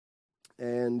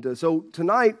And so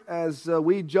tonight, as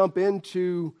we jump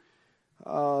into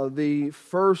the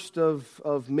first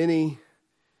of many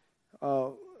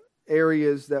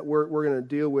areas that we're going to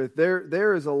deal with,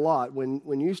 there is a lot.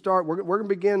 When you start, we're going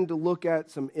to begin to look at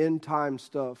some end time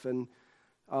stuff. And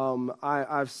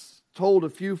I've told a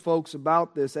few folks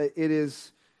about this.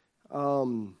 It's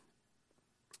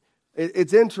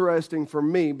interesting for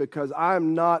me because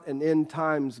I'm not an end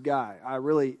times guy. I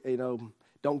really,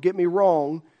 don't get me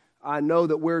wrong. I know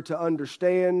that we're to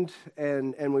understand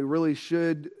and we really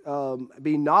should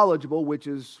be knowledgeable, which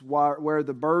is where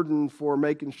the burden for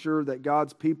making sure that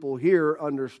God's people here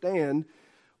understand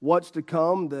what's to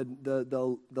come,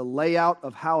 the layout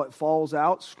of how it falls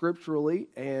out scripturally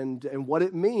and what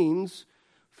it means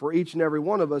for each and every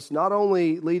one of us, not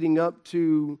only leading up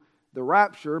to the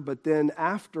rapture, but then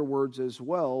afterwards as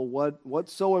well.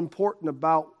 What's so important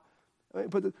about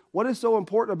what is so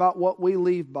important about what we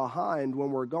leave behind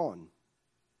when we're gone?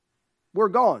 We're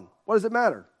gone. What does it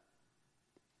matter?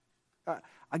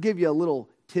 I'll give you a little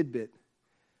tidbit.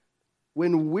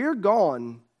 When we're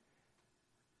gone,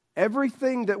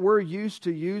 everything that we're used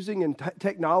to using in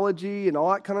technology and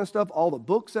all that kind of stuff, all the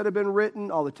books that have been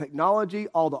written, all the technology,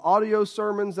 all the audio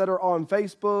sermons that are on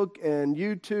Facebook and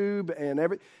YouTube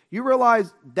and you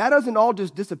realize that doesn't all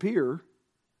just disappear.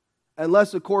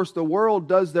 Unless, of course, the world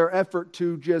does their effort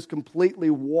to just completely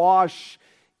wash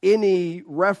any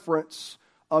reference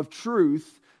of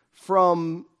truth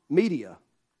from media.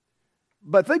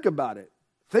 But think about it.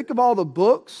 Think of all the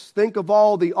books. Think of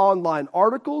all the online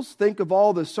articles. Think of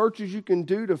all the searches you can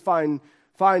do to find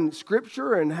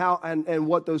Scripture and how and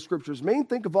what those Scriptures mean.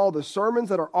 Think of all the sermons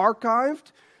that are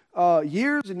archived.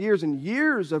 Years and years and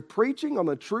years of preaching on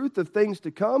the truth of things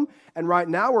to come. And right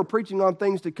now we're preaching on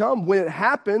things to come. When it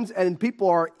happens and people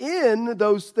are in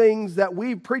those things that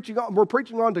we're preaching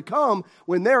on to come,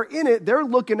 when they're in it, they're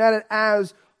looking at it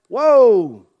as,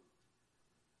 whoa,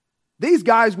 these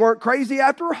guys weren't crazy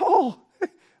after all.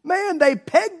 Man, they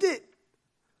pegged it.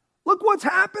 Look what's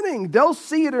happening. They'll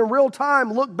see it in real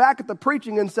time, look back at the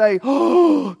preaching and say,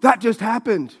 oh, that just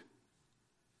happened.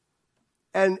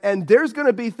 And there's going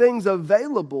to be things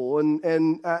available,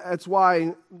 and that's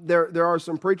why there are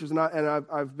some preachers, and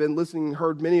I've been listening and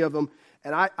heard many of them,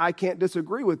 and I can't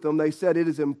disagree with them. They said it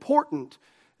is important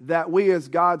that we as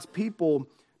God's people,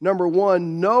 number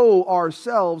one, know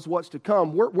ourselves what's to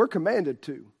come. We're commanded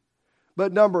to.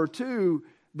 But number two,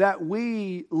 that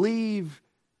we leave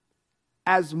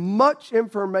as much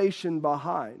information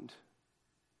behind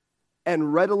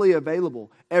and readily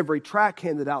available. Every tract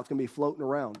handed out is going to be floating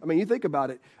around. I mean, you think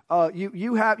about it.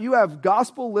 You have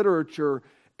gospel literature,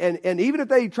 and even if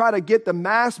they try to get the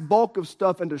mass bulk of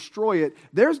stuff and destroy it,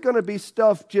 there's going to be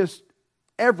stuff just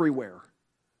everywhere.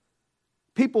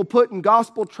 People putting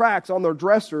gospel tracts on their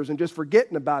dressers and just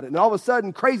forgetting about it. And all of a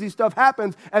sudden, crazy stuff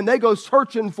happens, and they go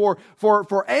searching for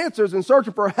answers and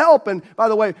searching for help. And by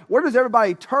the way, where does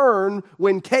everybody turn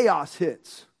when chaos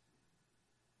hits?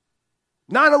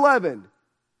 9/11.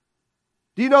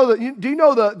 Do you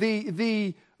know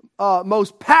the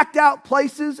most packed out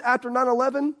places after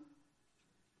 9/11?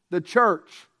 The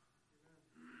church.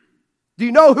 Do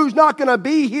you know who's not going to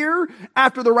be here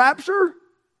after the rapture?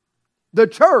 The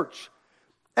church.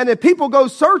 And if people go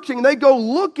searching, they go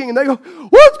looking, and they go,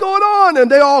 what's going on? And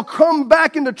they all come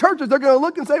back into churches. They're going to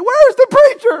look and say, where's the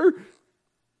preacher?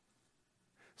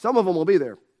 Some of them will be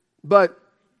there. But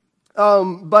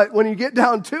when you get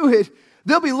down to it,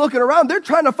 they'll be looking around. They're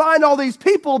trying to find all these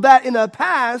people that in the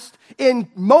past, in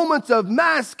moments of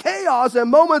mass chaos and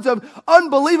moments of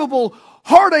unbelievable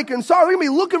heartache and sorrow, they're going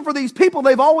to be looking for these people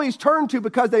they've always turned to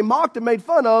because they mocked and made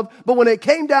fun of. But when it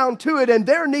came down to it and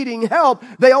they're needing help,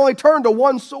 they only turned to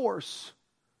one source.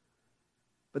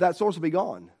 But that source will be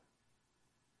gone.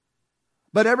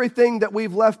 But everything that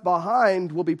we've left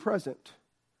behind will be present.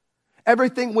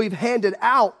 Everything we've handed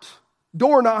out,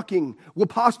 door knocking, will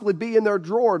possibly be in their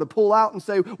drawer to pull out and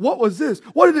say, what was this?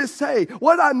 What did it say?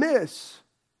 What did I miss?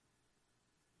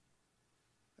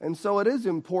 And so it is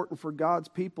important for God's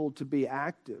people to be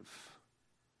active,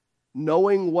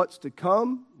 knowing what's to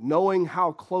come, knowing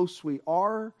how close we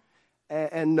are,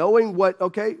 and knowing what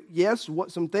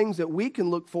some things that we can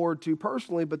look forward to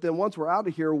personally, but then once we're out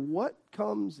of here, what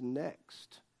comes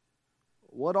next?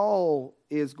 What all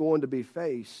is going to be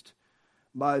faced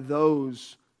by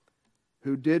those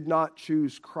who did not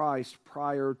choose Christ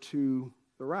prior to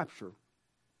the rapture?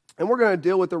 And we're going to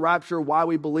deal with the rapture, why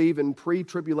we believe in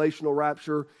pre-tribulational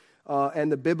rapture, and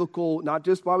the biblical, not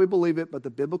just why we believe it, but the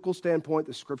biblical standpoint,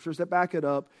 the scriptures that back it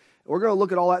up. We're going to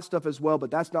look at all that stuff as well, but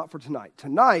that's not for tonight.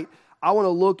 Tonight, I want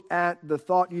to look at the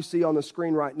thought you see on the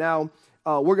screen right now,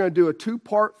 we're going to do a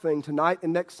two-part thing tonight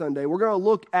and next Sunday. We're going to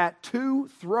look at 2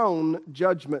 throne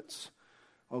judgments.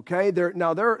 Okay, there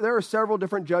are several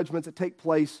different judgments that take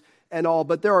place and all,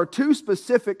 but there are 2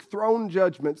 specific throne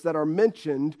judgments that are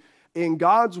mentioned in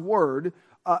God's Word,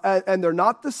 and they're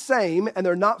not the same, and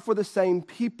they're not for the same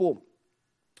people.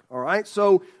 All right,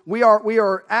 so we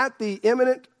are at the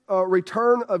imminent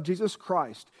return of Jesus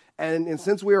Christ, and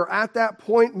since we are at that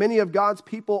point, many of God's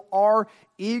people are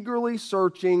eagerly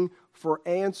searching for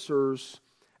answers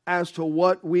as to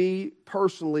what we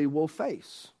personally will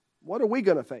face. What are we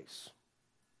going to face?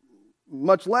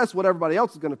 Much less what everybody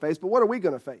else is going to face, but what are we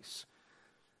going to face?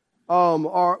 We're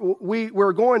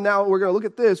going to look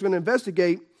at this. We're going to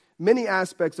investigate many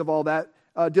aspects of all that,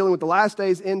 dealing with the last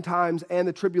days, end times, and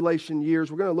the tribulation years.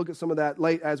 We're going to look at some of that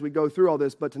late as we go through all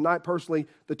this, but tonight, personally,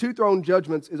 the 2 throne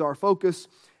judgments is our focus,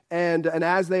 and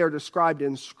as they are described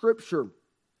in Scripture.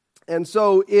 And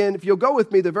so, if you'll go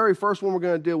with me, the very first one we're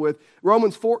going to deal with,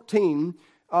 Romans 14,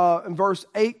 in verse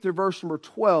 8 through verse number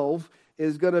 12,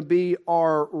 is going to be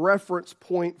our reference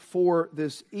point for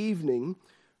this evening.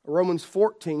 Romans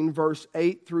 14, verse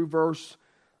 8 through verse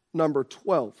number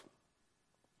 12.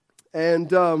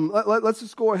 And let's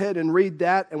just go ahead and read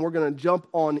that, and we're going to jump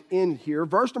on in here.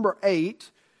 Verse number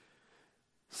 8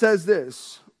 says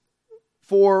this,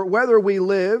 "For whether we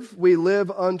live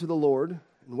unto the Lord,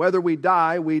 and whether we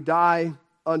die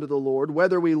unto the Lord.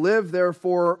 Whether we live,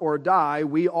 therefore, or die,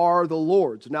 we are the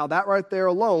Lord's." Now, that right there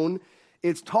alone,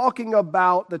 it's talking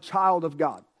about the child of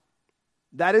God.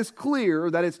 That is clear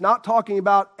that it's not talking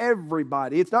about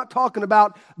everybody. It's not talking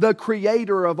about the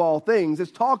creator of all things.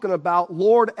 It's talking about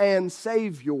Lord and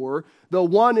Savior, the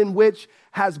one in which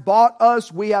has bought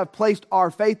us. We have placed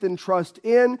our faith and trust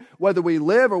in. Whether we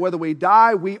live or whether we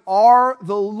die, we are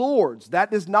the Lord's. That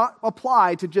does not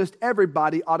apply to just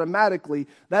everybody automatically.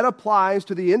 That applies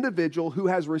to the individual who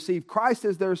has received Christ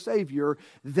as their Savior.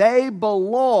 They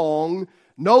belong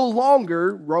no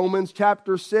longer, Romans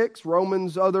chapter 6,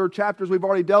 Romans other chapters we've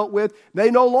already dealt with, they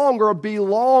no longer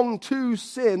belong to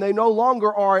sin. They no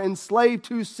longer are enslaved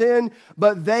to sin,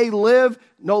 but they live,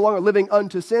 no longer living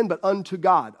unto sin, but unto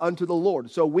God, unto the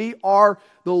Lord. So we are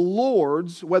the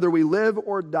Lord's, whether we live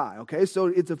or die. Okay, so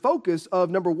it's a focus of,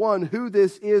 number one, who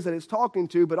this is that it's talking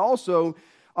to, but also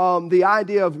the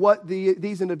idea of what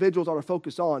these individuals are to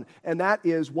focus on, and that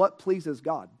is what pleases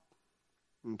God.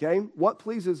 Okay, what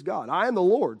pleases God? I am the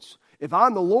Lord's. If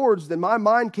I'm the Lord's, then my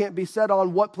mind can't be set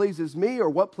on what pleases me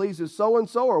or what pleases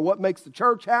so-and-so or what makes the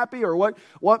church happy or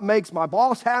what makes my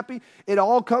boss happy. It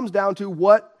all comes down to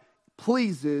what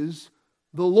pleases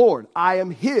the Lord. I am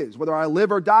His. Whether I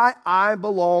live or die, I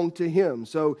belong to Him.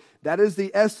 So that is the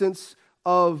essence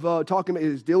of talking about.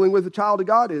 It is dealing with the child of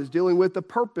God. It is dealing with the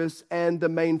purpose and the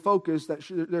main focus that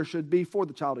there should be for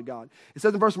the child of God. It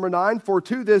says in verse number 9, "For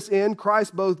to this end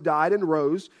Christ both died and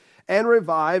rose and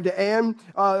revived, and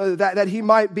that He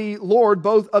might be Lord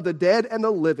both of the dead and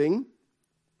the living."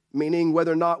 Meaning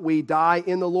whether or not we die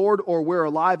in the Lord or we're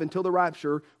alive until the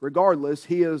rapture, regardless,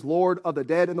 He is Lord of the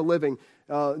dead and the living.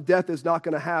 Death is not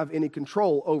going to have any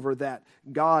control over that.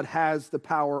 God has the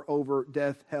power over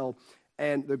death, hell,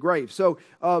 and the grave. So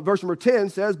verse number 10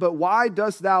 says, "But why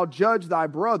dost thou judge thy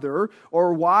brother?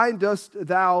 Or why dost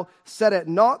thou set at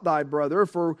naught thy brother?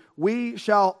 For we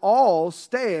shall all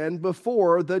stand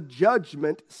before the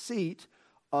judgment seat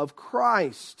of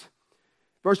Christ."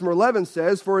 Verse number 11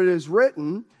 says, "For it is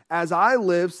written, As I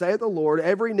live, saith the Lord,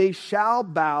 every knee shall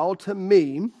bow to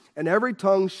me, and every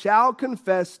tongue shall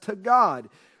confess to God.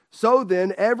 So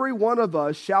then every one of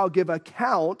us shall give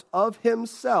account of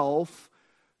himself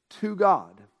to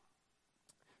God."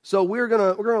 So we're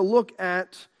gonna look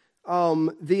at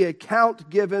the account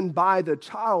given by the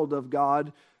child of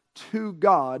God to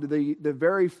God, the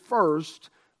very first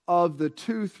of the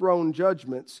 2 throne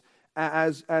judgments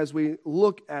as we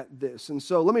look at this. And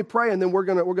so let me pray, and then we're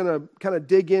gonna kind of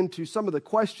dig into some of the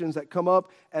questions that come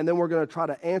up, and then we're gonna try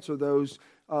to answer those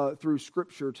through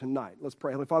Scripture tonight. Let's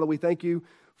pray. Heavenly Father, we thank you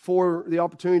for the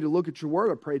opportunity to look at your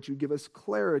word. I pray that you give us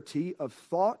clarity of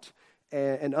thought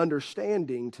and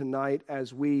understanding tonight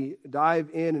as we dive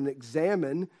in and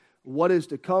examine what is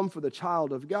to come for the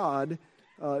child of God,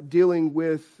 dealing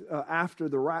with after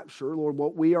the rapture, Lord,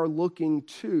 what we are looking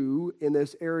to in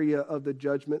this area of the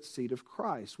judgment seat of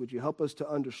Christ. Would you help us to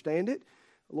understand it,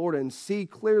 Lord, and see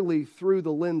clearly through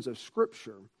the lens of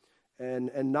Scripture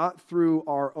and not through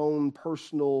our own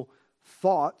personal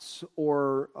thoughts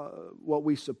or what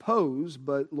we suppose,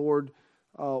 but, Lord,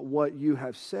 what you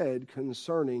have said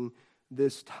concerning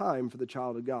this time for the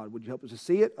child of God. Would you help us to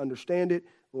see it, understand it?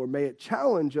 Lord, may it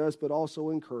challenge us, but also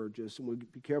encourage us. And we'll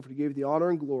be careful to give you the honor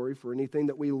and glory for anything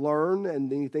that we learn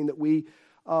and anything that we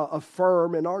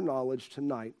affirm in our knowledge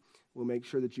tonight. We'll make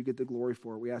sure that you get the glory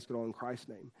for it. We ask it all in Christ's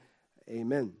name.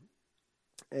 Amen.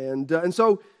 And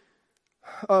so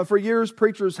for years,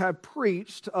 preachers have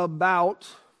preached about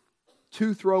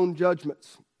two throne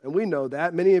judgments. And we know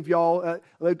that. Many of y'all,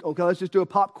 okay, let's just do a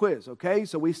pop quiz, okay?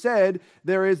 So we said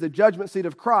there is the judgment seat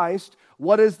of Christ.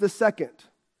 What is the second?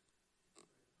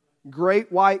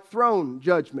 Great white throne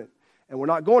judgment. And we're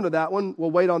not going to that one.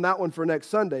 We'll wait on that one for next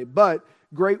Sunday. But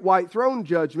great white throne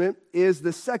judgment is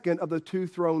the second of the two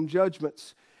throne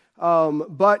judgments.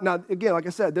 But now, again, like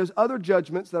I said, there's other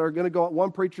judgments that are going to go on.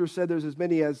 One preacher said there's as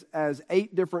many as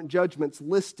 8 different judgments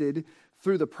listed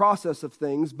through the process of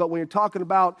things. But when you're talking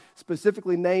about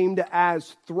specifically named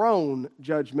as throne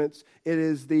judgments, it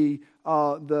is the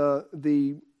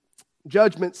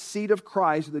judgment seat of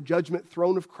Christ, the judgment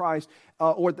throne of Christ,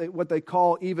 or what they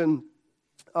call even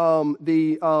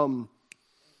the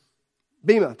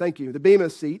Bema. Thank you, the Bema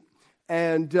seat.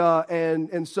 And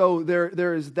so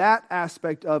there is that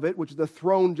aspect of it, which is the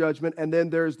throne judgment, and then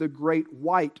there's the great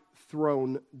white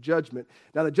throne judgment.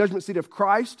 Now, the judgment seat of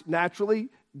Christ naturally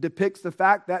depicts the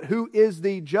fact that who is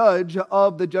the judge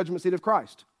of the judgment seat of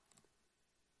Christ?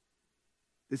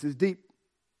 This is deep.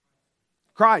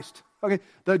 Christ. Okay,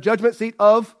 the judgment seat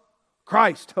of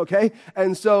Christ. Okay,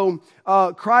 and so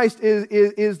Christ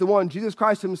is the one. Jesus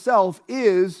Christ himself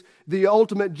is the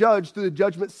ultimate judge through the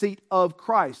judgment seat of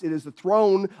Christ. It is the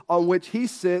throne on which he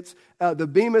sits, the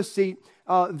Bema seat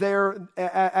there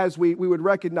as we would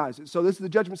recognize it. So this is the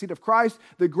judgment seat of Christ.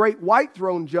 The great white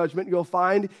throne judgment, you'll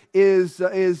find, is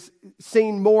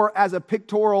seen more as a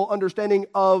pictorial understanding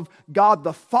of God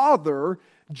the Father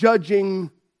judging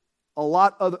a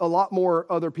lot more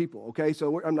other people, okay?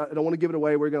 So I don't want to give it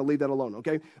away. We're going to leave that alone,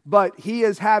 okay? But he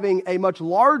is having a much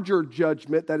larger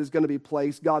judgment that is going to be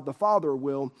placed. God the Father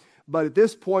will. But at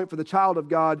this point, for the child of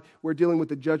God, we're dealing with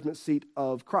the judgment seat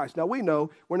of Christ. Now, we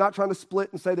know we're not trying to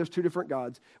split and say there's two different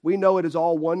gods. We know it is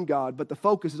all one God, but the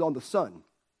focus is on the Son,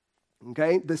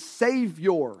 okay? The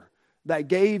Savior that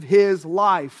gave his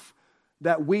life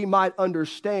that we might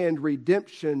understand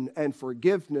redemption and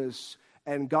forgiveness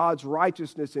and God's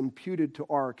righteousness imputed to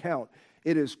our account.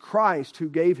 It is Christ who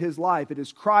gave his life. It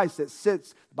is Christ that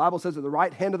sits, the Bible says, at the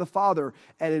right hand of the Father,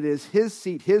 and it is his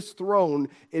seat, his throne,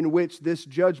 in which this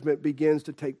judgment begins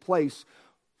to take place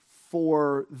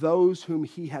for those whom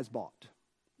he has bought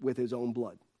with his own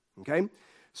blood. Okay?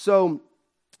 So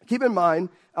keep in mind,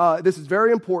 this is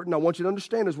very important. I want you to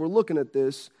understand as we're looking at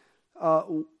this,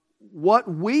 what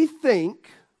we think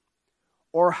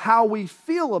or how we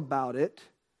feel about it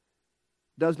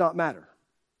does not matter.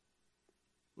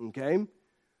 Okay?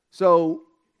 So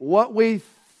what we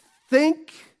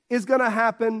think is going to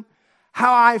happen,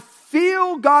 how I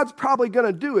feel God's probably going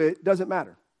to do it, doesn't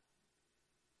matter.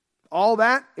 All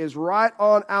that is right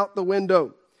on out the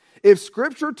window. If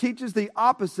Scripture teaches the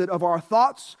opposite of our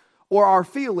thoughts or our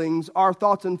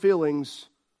thoughts and feelings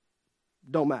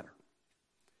don't matter.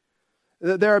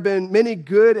 There have been many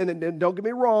good, and don't get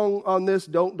me wrong on this,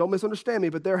 don't misunderstand me,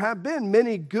 but there have been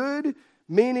many good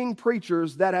meaning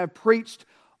preachers that have preached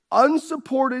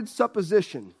unsupported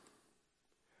supposition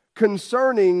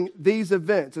concerning these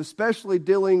events, especially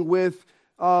dealing with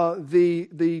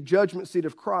the judgment seat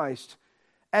of Christ.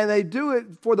 And they do it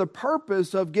for the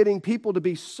purpose of getting people to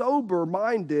be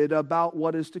sober-minded about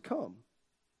what is to come.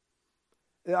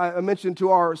 I mentioned to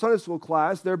our Sunday school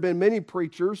class, there have been many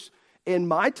preachers in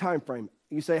my time frame.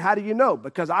 You say, how do you know?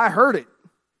 Because I heard it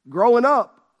growing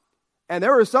up. And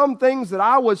there were some things that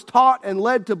I was taught and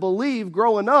led to believe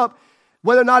growing up,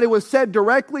 whether or not it was said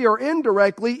directly or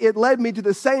indirectly, it led me to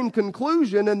the same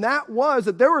conclusion, and that was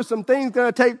that there were some things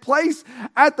going to take place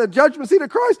at the judgment seat of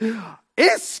Christ.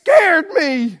 It scared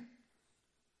me.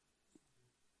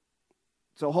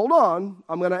 So hold on.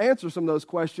 I'm going to answer some of those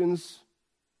questions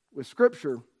with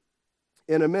Scripture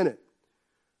in a minute.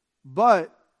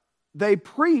 But they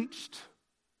preached,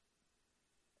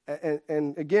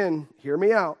 and again, hear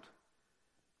me out,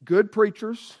 good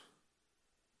preachers,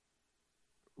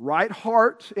 right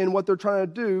heart in what they're trying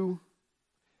to do,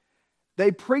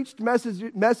 they preached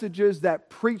messages that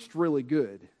preached really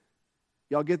good.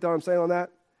 Y'all get what I'm saying on that?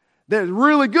 There's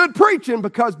really good preaching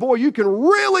because, boy, you can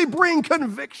really bring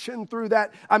conviction through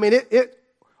that. I mean, it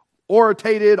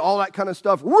orated, all that kind of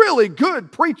stuff. Really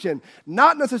good preaching,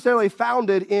 not necessarily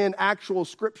founded in actual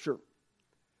Scripture.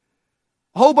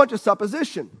 A whole bunch of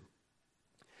supposition.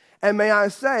 And may I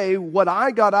say, what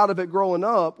I got out of it growing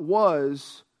up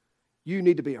was, you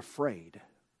need to be afraid.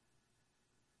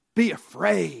 Be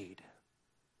afraid.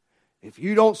 If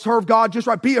you don't serve God just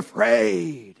right, be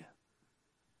afraid.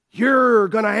 You're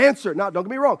going to answer. Now, don't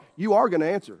get me wrong. You are going to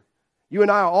answer. You and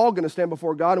I are all going to stand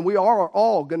before God, and we are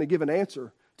all going to give an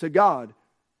answer to God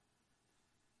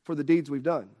for the deeds we've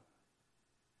done.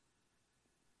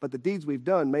 But the deeds we've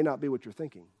done may not be what you're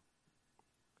thinking.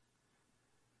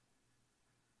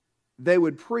 They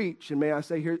would preach, and may I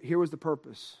say, here was the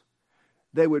purpose.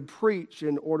 They would preach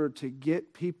in order to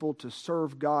get people to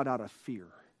serve God out of fear.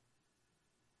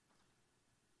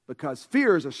 Because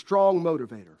fear is a strong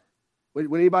motivator.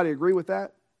 Would anybody agree with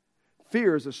that?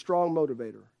 Fear is a strong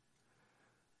motivator.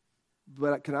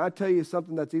 But can I tell you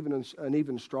something that's an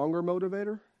even stronger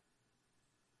motivator?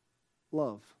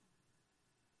 Love.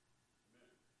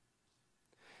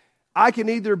 I can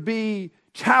either be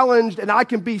challenged and I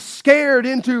can be scared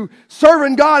into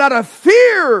serving God out of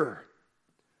fear,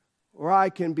 or I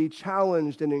can be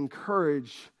challenged and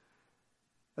encouraged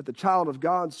that the child of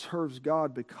God serves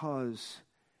God because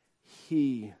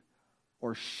he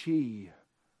or she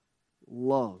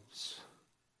loves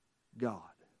God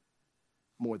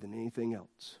more than anything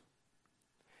else.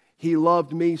 He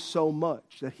loved me so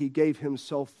much that he gave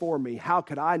himself for me. How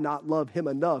could I not love him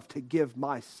enough to give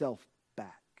myself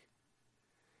back?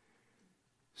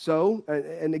 So,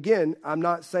 and again, I'm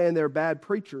not saying they're bad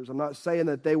preachers. I'm not saying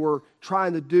that they were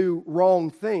trying to do wrong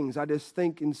things. I just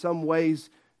think in some ways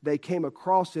they came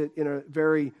across it in a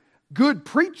very good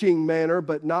preaching manner,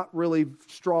 but not really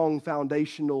strong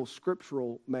foundational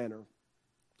scriptural manner.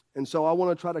 And so I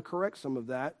want to try to correct some of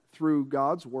that through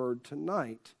God's word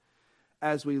tonight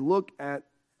as we look at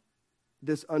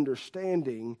this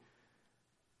understanding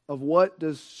of what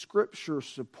does Scripture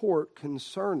support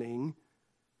concerning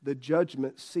the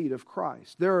judgment seat of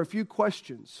Christ. There are a few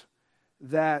questions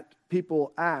that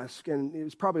people ask, and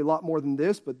it's probably a lot more than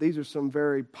this, but these are some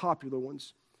very popular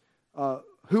ones.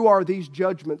 Who are these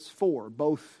judgments for?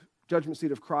 Both judgment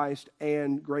seat of Christ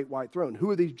and great white throne. Who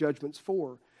are these judgments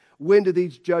for? When do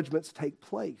these judgments take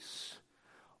place?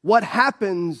 What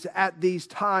happens at these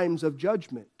times of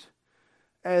judgment?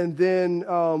 And then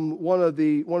one of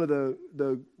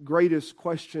the greatest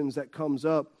questions that comes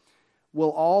up, will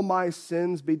all my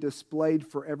sins be displayed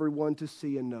for everyone to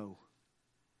see and know?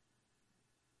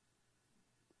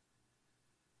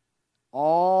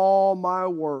 All my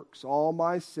works, all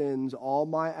my sins, all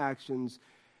my actions,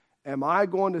 am I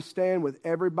going to stand with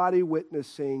everybody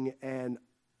witnessing, and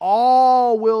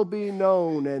all will be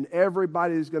known, and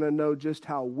everybody's going to know just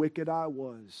how wicked I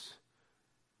was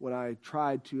when I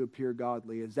tried to appear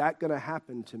godly? Is that going to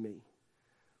happen to me?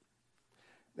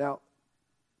 Now,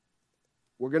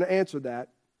 we're going to answer that,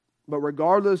 but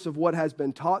regardless of what has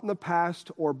been taught in the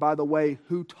past, or by the way,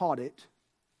 who taught it,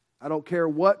 I don't care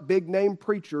what big name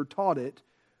preacher taught it,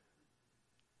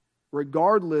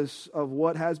 regardless of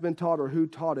what has been taught or who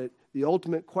taught it, the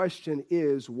ultimate question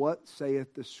is, what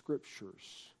saith the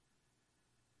Scriptures?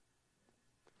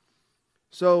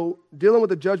 So, dealing with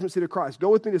the judgment seat of Christ, go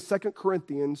with me to 2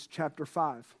 Corinthians chapter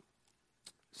 5.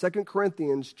 2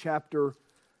 Corinthians chapter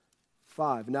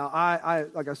 5. Now, I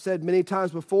like I said many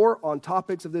times before, on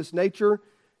topics of this nature,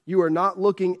 you are not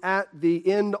looking at the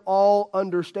end-all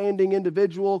understanding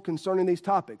individual concerning these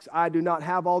topics. I do not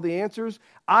have all the answers.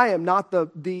 I am not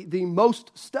the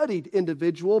most studied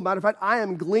individual. Matter of fact, I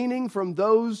am gleaning from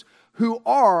those who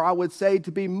are, I would say,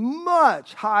 to be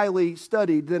much highly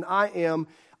studied than I am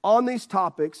on these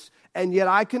topics, and yet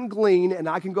I can glean, and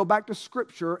I can go back to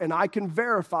Scripture, and I can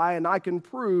verify, and I can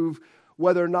prove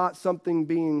whether or not something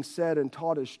being said and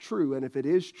taught is true. And if it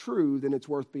is true, then it's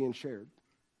worth being shared.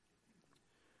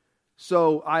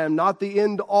 So I am not the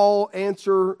end-all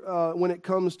answer when it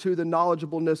comes to the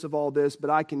knowledgeableness of all this,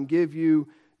 but I can give you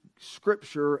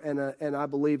Scripture and I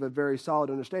believe a very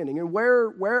solid understanding. And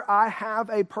where I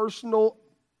have a personal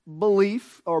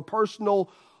belief or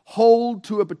personal hold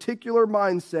to a particular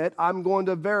mindset, I'm going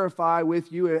to verify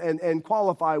with you and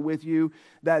qualify with you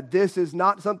that this is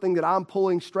not something that I'm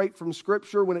pulling straight from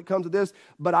Scripture when it comes to this,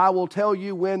 but I will tell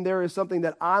you when there is something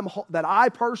that I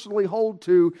personally hold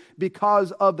to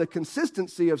because of the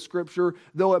consistency of Scripture,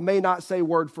 though it may not say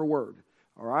word for word.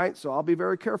 All right, so I'll be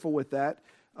very careful with that,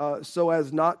 so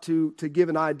as not to give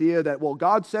an idea that, well,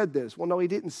 God said this. Well, no, He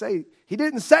didn't say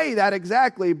that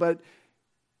exactly, but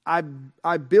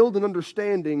I build an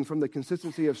understanding from the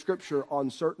consistency of Scripture on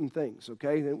certain things,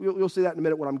 okay? And you'll see that in a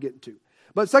minute what I'm getting to.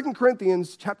 But 2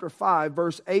 Corinthians chapter 5,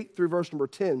 verse 8 through verse number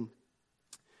 10,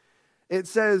 it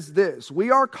says this: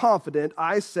 we are confident,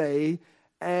 I say,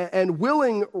 and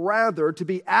willing rather to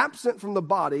be absent from the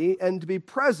body and to be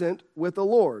present with the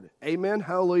Lord. Amen,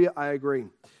 hallelujah, I agree.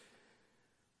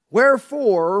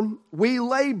 Wherefore we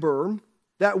labor,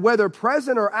 that whether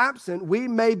present or absent, we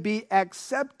may be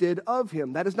accepted of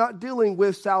Him. That is not dealing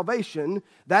with salvation.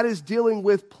 That is dealing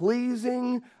with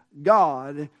pleasing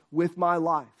God with my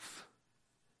life.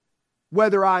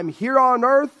 Whether I'm here on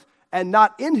earth and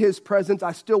not in his presence,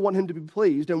 I still want him to be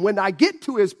pleased. And when I get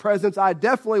to his presence, I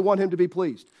definitely want him to be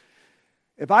pleased.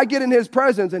 If I get in his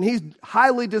presence and he's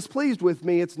highly displeased with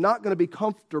me, it's not going to be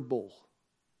comfortable.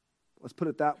 Let's put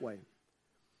it that way.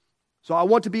 So I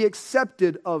want to be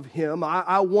accepted of him.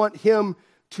 I want him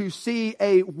to see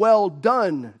a well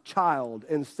done child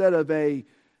instead of a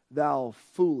thou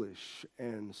foolish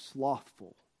and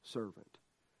slothful servant.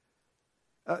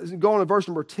 Going to verse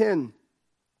number 10.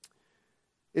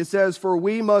 It says, for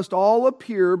we must all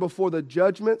appear before the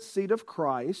judgment seat of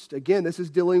Christ. Again, this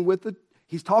is dealing with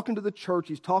he's talking to the church.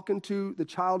 He's talking to the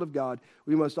child of God.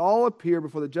 We must all appear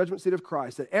before the judgment seat of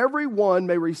Christ, that everyone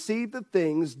may receive the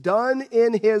things done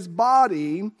in his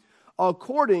body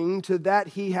according to that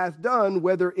he hath done,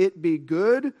 whether it be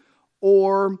good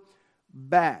or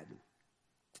bad.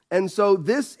 And so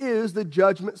this is the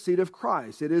judgment seat of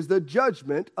Christ. It is the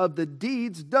judgment of the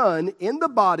deeds done in the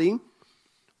body,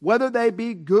 whether they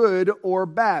be good or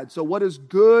bad. So what does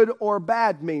good or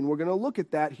bad mean? We're going to look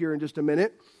at that here in just a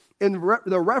minute in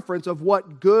the reference of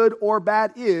what good or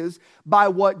bad is by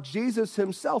what Jesus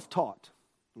himself taught.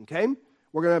 Okay?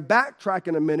 We're going to backtrack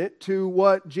in a minute to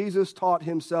what Jesus taught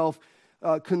himself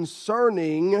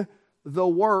concerning the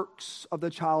works of the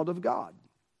child of God.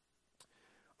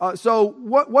 So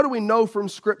what do we know from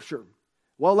Scripture?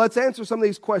 Well, let's answer some of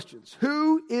these questions.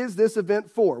 Who is this event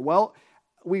for? Well,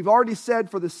 we've already said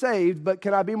for the saved, but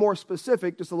can I be more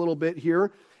specific just a little bit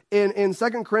here? In 2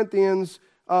 Corinthians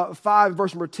 5,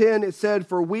 verse number 10, it said,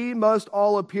 for we must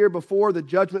all appear before the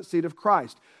judgment seat of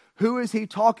Christ. Who is he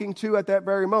talking to at that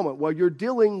very moment? Well, you're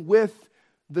dealing with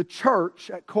the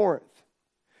church at Corinth.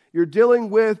 You're dealing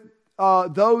with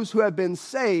those who have been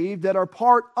saved that are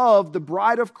part of the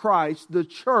bride of Christ, the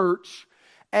church.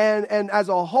 And as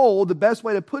a whole, the best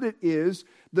way to put it is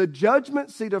the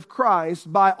judgment seat of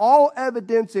Christ, by all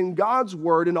evidence in God's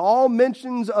word and all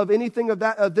mentions of anything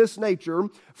of this nature,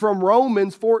 from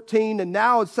Romans 14 and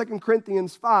now it's 2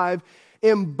 Corinthians 5,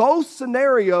 in both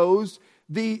scenarios,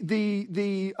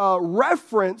 the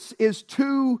reference is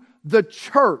to the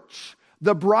church,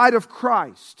 the bride of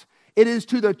Christ. It is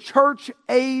to the church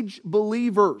age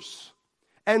believers.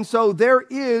 And so there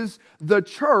is the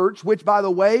church, which, by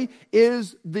the way,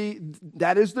 is the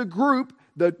group,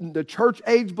 the church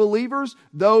age believers,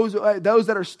 those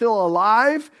that are still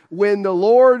alive when the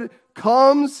Lord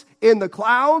comes in the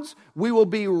clouds. We will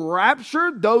be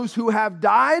raptured, those who have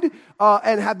died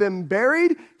and have been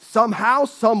buried somehow,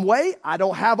 some way. I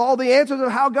don't have all the answers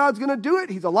of how God's going to do it.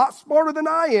 He's a lot smarter than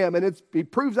I am, and he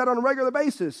proves that on a regular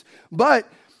basis. But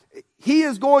he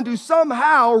is going to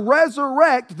somehow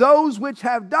resurrect those which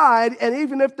have died, and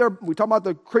even if we talked about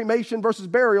the cremation versus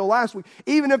burial last week,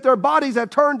 even if their bodies have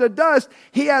turned to dust,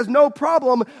 he has no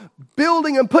problem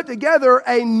building and put together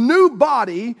a new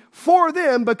body for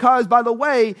them, because, by the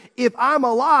way, if I'm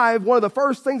alive, one of the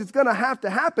first things that's going to have to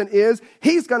happen is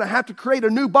he's going to have to create a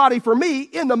new body for me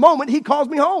in the moment he calls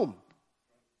me home.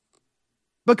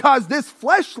 Because this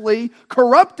fleshly,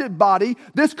 corrupted body,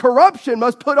 this corruption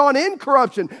must put on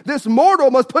incorruption. This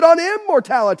mortal must put on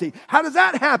immortality. How does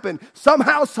that happen?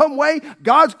 Somehow, some way,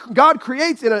 God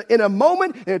creates in a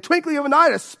moment, in a twinkling of an eye,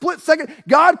 in a split second,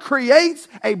 God creates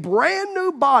a brand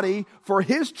new body for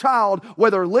his child,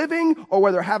 whether living or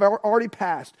whether have already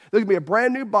passed. There's going to be a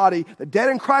brand new body. The dead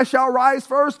in Christ shall rise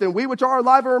first, and we which are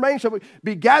alive and remain shall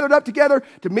be gathered up together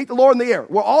to meet the Lord in the air.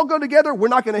 We'll all go together. We're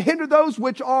not going to hinder those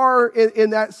which are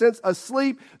in that sense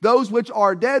asleep, those which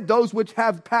are dead, those which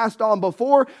have passed on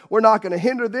before. We're not going to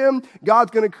hinder them.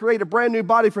 God's going to create a brand new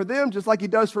body for them, just like he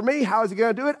does for me. How is he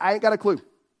going to do it? I ain't got a clue.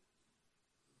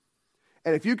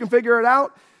 And if you can figure it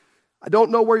out, I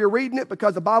don't know where you're reading it,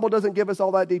 because the Bible doesn't give us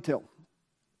all that detail.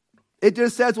 It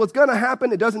just says what's going to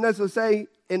happen. It doesn't necessarily say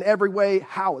in every way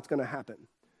how it's going to happen.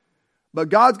 But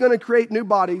God's going to create new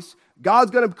bodies. God's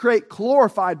going to create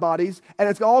glorified bodies. And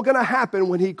it's all going to happen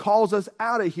when he calls us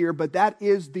out of here. But that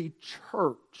is the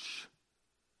church.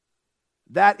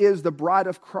 That is the bride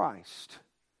of Christ.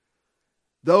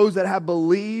 Those that have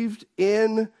believed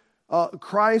in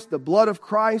Christ, the blood of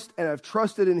Christ, and have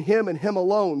trusted in him and him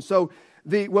alone. So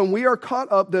when we are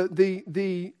caught up,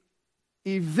 the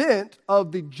event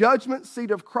of the judgment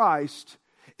seat of Christ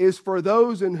is for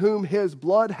those in whom his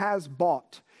blood has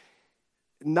bought.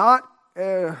 Not,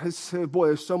 boy,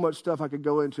 there's so much stuff I could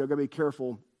go into. I've got to be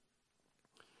careful.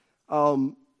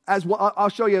 I'll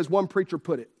show you as one preacher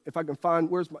put it. If I can find,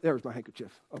 there's my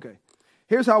handkerchief. Okay.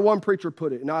 Here's how one preacher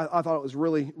put it. And I thought it was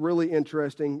really, really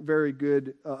interesting. Very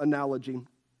good analogy.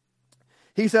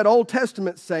 He said, Old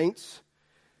Testament saints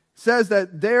says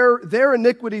that their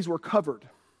iniquities were covered.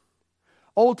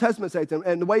 Old Testament saints,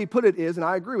 and the way he put it is, and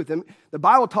I agree with him, the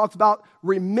Bible talks about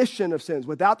remission of sins.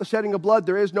 Without the shedding of blood,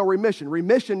 there is no remission.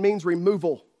 Remission means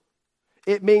removal.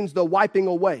 It means the wiping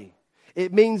away.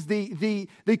 It means the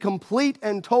complete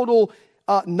and total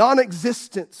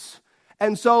non-existence.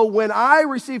 And so when I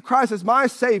receive Christ as my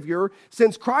Savior,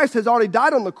 since Christ has already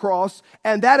died on the cross,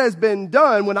 and that has been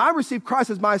done, when I receive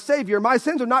Christ as my Savior, my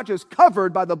sins are not just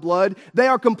covered by the blood, they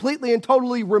are completely and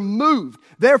totally removed.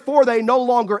 Therefore, they no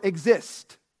longer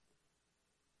exist.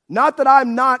 Not that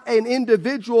I'm not an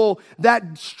individual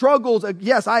that struggles.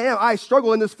 Yes, I am. I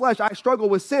struggle in this flesh. I struggle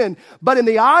with sin. But in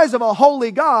the eyes of a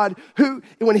holy God, who,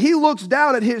 when he looks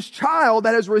down at his child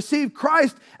that has received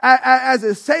Christ as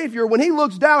his Savior, when he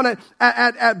looks down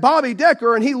at Bobby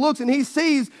Decker and he looks and he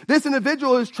sees this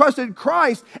individual who's trusted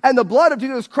Christ and the blood of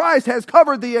Jesus Christ has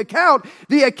covered the account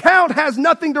has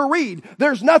nothing to read.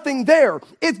 There's nothing there.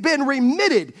 It's been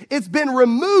remitted. It's been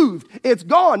removed. It's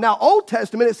gone. Now, Old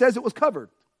Testament, it says it was covered.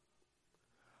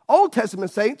 Old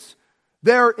Testament saints,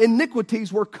 their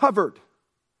iniquities were covered.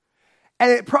 And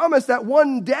it promised that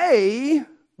one day,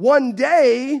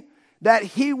 that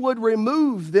he would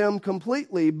remove them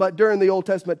completely. But during the Old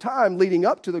Testament time, leading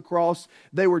up to the cross,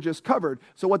 they were just covered.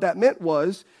 So what that meant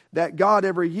was that God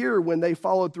every year, when they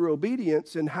followed through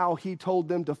obedience and how he told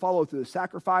them to follow through the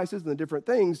sacrifices and the different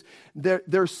things,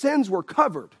 their sins were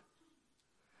covered.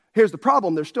 Here's the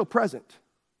problem, they're still present.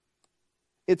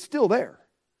 It's still there.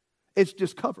 It's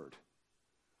just covered.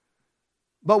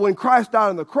 But when Christ died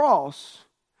on the cross,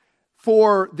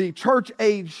 for the church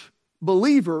age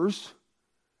believers,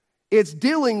 it's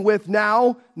dealing with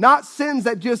now not sins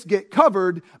that just get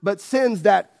covered, but sins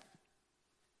that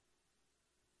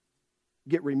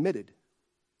get remitted,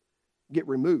 get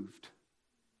removed.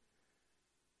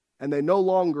 And they no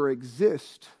longer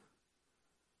exist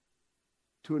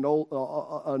to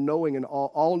a knowing and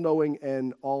all-knowing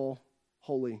and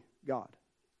all-holy God.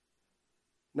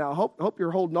 Now, I hope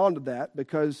you're holding on to that,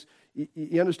 because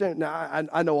you understand. Now,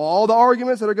 I know all the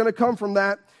arguments that are going to come from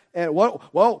that. And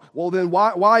well, then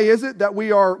why is it that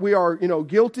we are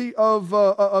guilty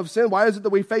of sin? Why is it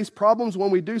that we face problems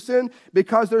when we do sin?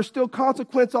 Because there's still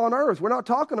consequence on earth. We're not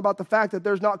talking about the fact that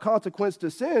there's not consequence to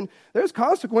sin. There's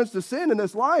consequence to sin in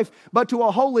this life. But to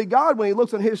a holy God, when he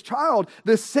looks on his child,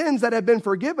 the sins that have been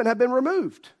forgiven have been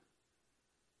removed.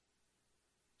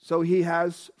 So he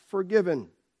has forgiven.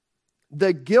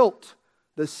 The guilt,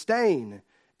 the stain,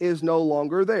 is no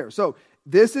longer there. So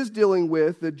this is dealing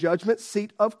with the judgment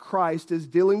seat of Christ, is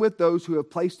dealing with those who have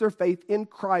placed their faith in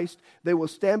Christ. They will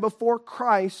stand before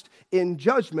Christ in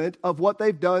judgment of what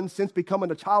they've done since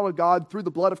becoming a child of God through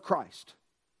the blood of Christ.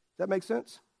 Does that make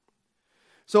sense?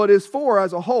 So it is for,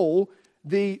 as a whole,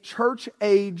 the church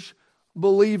age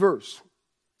believers.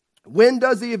 When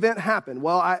does the event happen?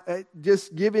 Well, I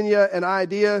just giving you an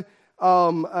idea.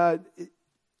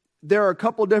 There are a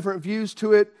couple different views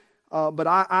to it, but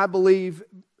I believe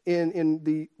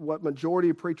in what majority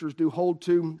of preachers do hold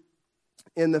to,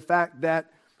 in the fact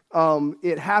that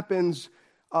it happens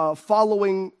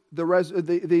following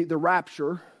the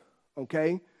rapture,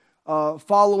 okay,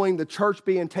 following the church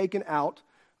being taken out.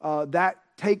 That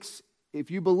takes,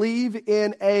 if you believe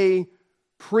in a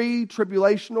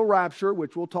pre-tribulational rapture,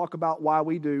 which we'll talk about why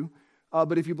we do,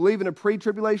 but if you believe in a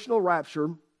pre-tribulational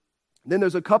rapture, then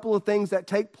there's a couple of things that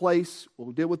take place.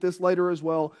 We'll deal with this later as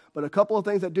well. But a couple of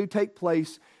things that do take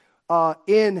place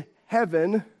in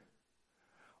heaven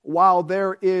while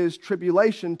there is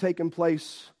tribulation taking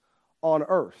place on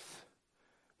earth.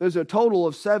 There's a total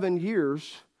of 7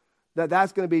 years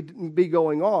that's going to be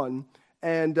going on.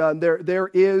 And there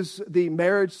is the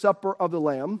marriage supper of the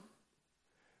Lamb,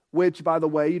 which, by the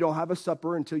way, you don't have a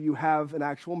supper until you have an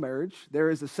actual marriage. There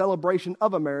is a celebration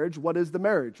of a marriage. What is the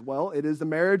marriage? Well, it is the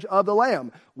marriage of the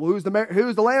Lamb. Well, who's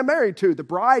the Lamb married to? The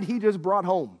bride he just brought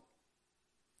home.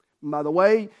 And by the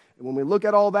way, when we look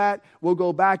at all that, we'll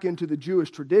go back into the Jewish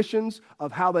traditions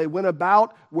of how they went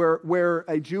about, where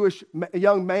a Jewish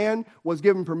young man was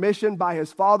given permission by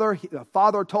his father. The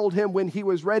father told him when he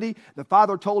was ready. The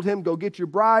father told him, go get your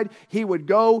bride. He would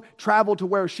go, travel to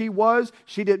where she was.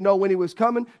 She didn't know when he was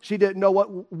coming. She didn't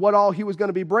know what all he was going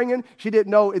to be bringing. She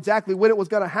didn't know exactly when it was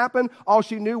going to happen. All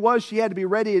she knew was she had to be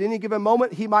ready at any given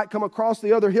moment. He might come across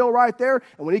the other hill right there.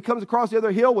 And when he comes across the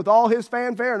other hill with all his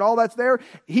fanfare and all that's there,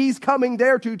 he's coming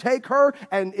there to take her,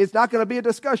 and it's not going to be a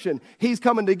discussion. He's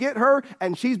coming to get her,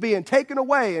 and she's being taken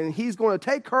away, and he's going to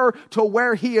take her to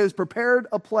where he has prepared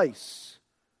a place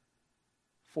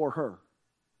for her.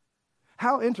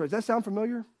 How interesting. Does that sound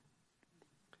familiar?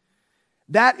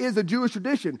 That is a Jewish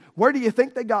tradition. Where do you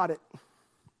think they got it?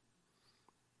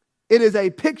 It is a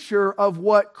picture of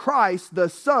what Christ, the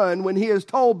Son, when he is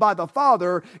told by the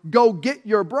Father, go get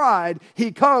your bride,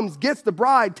 he comes, gets the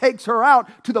bride, takes her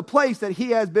out to the place that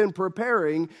he has been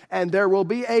preparing, and there will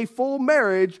be a full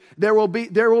marriage. There will be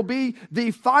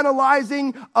the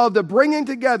finalizing of the bringing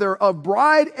together of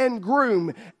bride and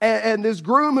groom, and this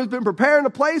groom who's been preparing a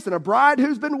place and a bride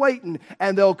who's been waiting,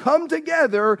 and they'll come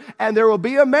together, and there will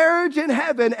be a marriage in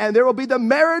heaven, and there will be the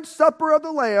marriage supper of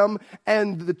the Lamb,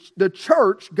 and the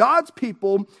church, God's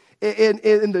people,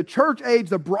 in the church age,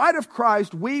 the bride of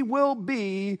Christ, we will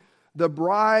be the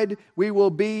bride. We will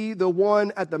be the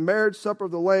one at the marriage supper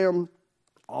of the Lamb.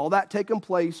 All that taking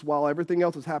place while everything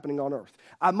else is happening on earth.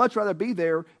 I'd much rather be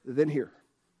there than here.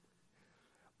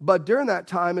 But during that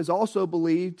time is also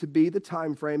believed to be the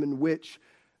time frame in which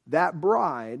that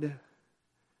bride,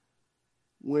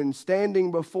 when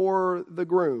standing before the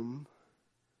groom,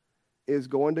 is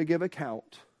going to give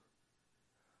account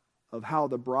of how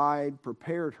the bride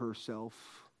prepared herself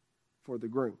for the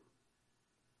groom.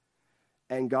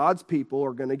 And God's people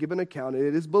are going to give an account. And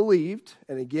it is believed,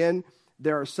 and again,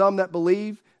 there are some that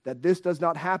believe that this does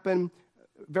not happen,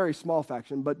 very small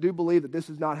faction, but do believe that this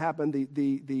does not happen.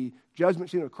 The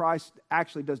judgment seat of Christ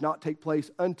actually does not take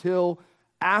place until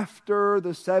after the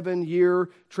 7-year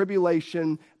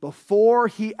tribulation, before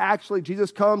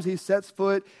Jesus comes, he sets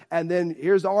foot, and then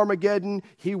here's Armageddon,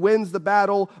 he wins the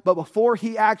battle, but before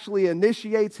he actually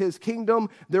initiates his kingdom,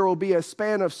 there will be a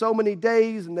span of so many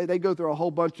days, and they go through a whole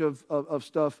bunch of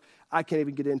stuff. I can't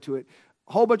even get into it.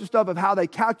 A whole bunch of stuff of how they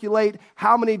calculate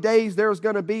how many days there's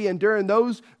going to be, and during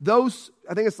those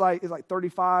I think it's like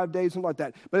 35 days, something like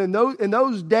that. But in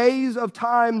those days of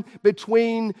time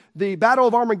between the Battle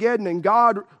of Armageddon and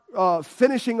God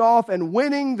finishing off and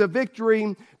winning the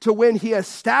victory to when he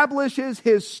establishes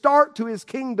his start to his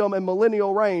kingdom and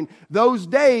millennial reign, those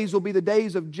days will be the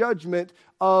days of judgment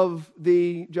of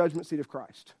the judgment seat of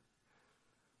Christ.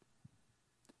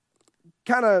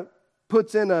 Kind of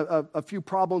puts in a few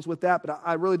problems with that, but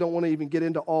I really don't want to even get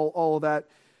into all of that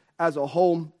as a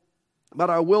whole. But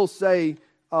I will say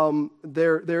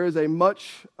there is a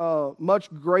much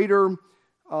greater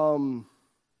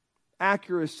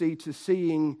accuracy to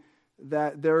seeing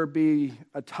that there be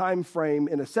a time frame,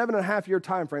 in a 7.5-year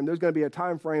time frame, there's going to be a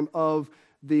time frame of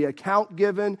the account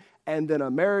given, and then a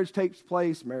marriage takes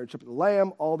place, marriage supper of the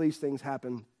Lamb, all these things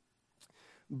happen.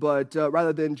 But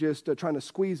rather than just trying to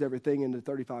squeeze everything into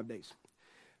 35 days.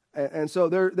 And so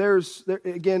there's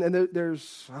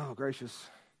oh gracious.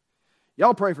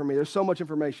 Y'all pray for me. There's so much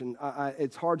information.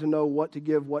 It's hard to know what to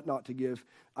give, what not to give.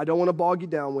 I don't want to bog you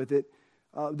down with it.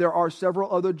 There are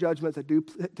several other judgments that do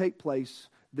take place.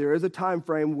 There is a time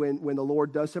frame when the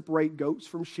Lord does separate goats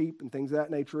from sheep and things of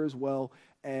that nature as well.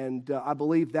 And I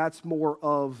believe that's more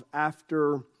of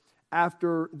after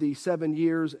the 7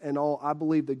 years and all. I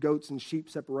believe the goats and sheep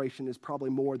separation is probably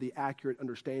more the accurate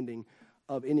understanding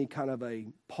of any kind of a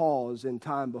pause in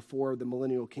time before the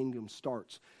millennial kingdom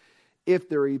starts, if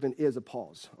there even is a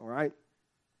pause, all right?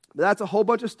 But that's a whole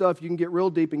bunch of stuff. You can get real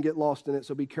deep and get lost in it,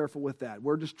 so be careful with that.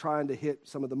 We're just trying to hit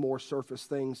some of the more surface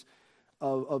things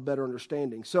of better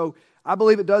understanding. So I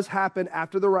believe it does happen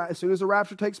as soon as the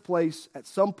rapture takes place, at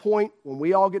some point, when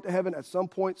we all get to heaven, at some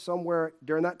point, somewhere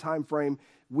during that time frame,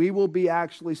 we will be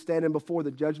actually standing before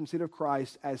the judgment seat of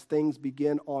Christ as things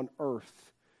begin on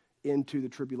earth into the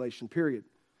tribulation period.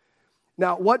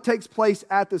 Now, what takes place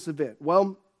at this event?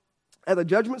 Well, at the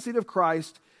judgment seat of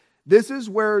Christ, this is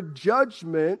where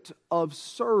judgment of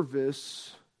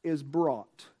service is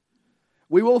brought.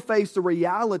 We will face the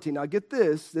reality. Now, get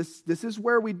this is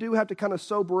where we do have to kind of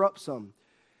sober up some.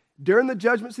 During the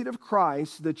judgment seat of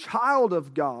Christ, the child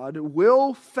of God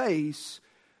will face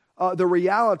the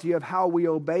reality of how we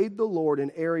obeyed the Lord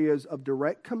in areas of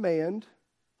direct command,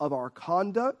 of our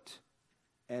conduct,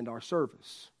 and our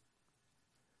service.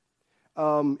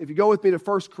 If you go with me to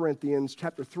 1 Corinthians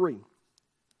chapter 3.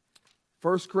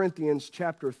 1 Corinthians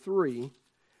chapter 3.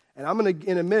 And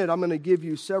in a minute, I'm going to give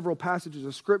you several passages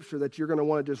of Scripture that you're going to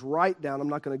want to just write down. I'm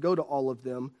not going to go to all of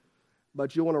them,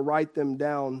 but you'll want to write them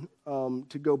down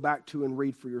to go back to and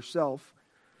read for yourself.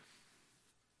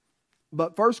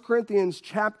 But 1 Corinthians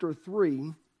chapter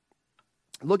 3,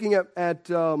 looking at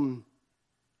oh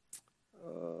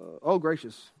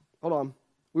gracious, hold on.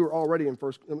 We were already in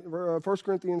 1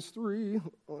 Corinthians 3,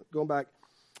 going back,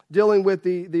 dealing with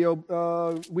we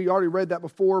already read that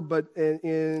before, but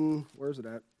in where's it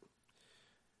at?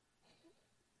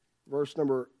 Verse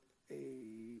number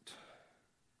 8.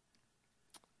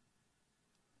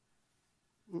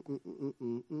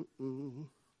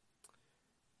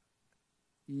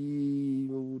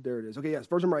 There it is. Okay, yes,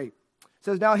 verse number 8. It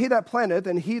says, now he that planteth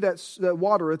and he that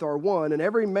watereth are one, and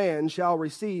every man shall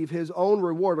receive his own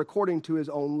reward according to his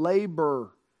own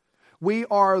labor. We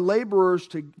are laborers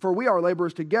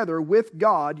together with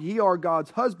God. Ye are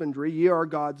God's husbandry, ye are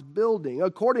God's building.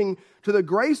 According to the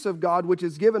grace of God which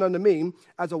is given unto me,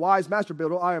 as a wise master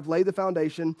builder, I have laid the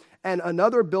foundation, and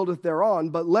another buildeth thereon.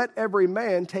 But let every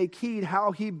man take heed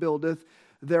how he buildeth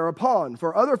thereupon.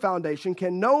 For other foundation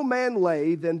can no man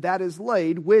lay than that is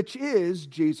laid, which is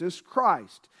Jesus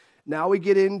Christ. Now we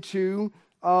get into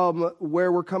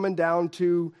where we're coming down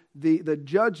to the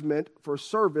judgment for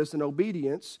service and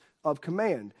obedience of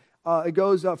command. It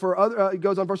goes on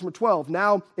verse number 12.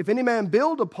 Now, if any man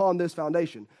build upon this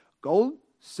foundation, gold,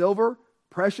 silver,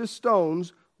 precious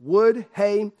stones, wood,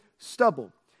 hay,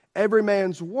 stubble, every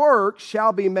man's work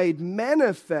shall be made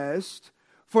manifest,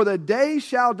 for the day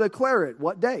shall declare it.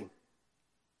 What day?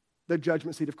 The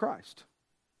judgment seat of Christ.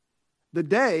 The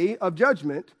day of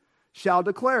judgment shall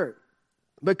declare it,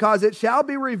 because it shall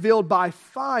be revealed by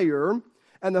fire,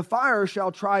 and the fire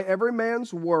shall try every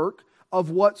man's work of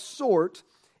what sort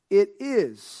it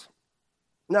is.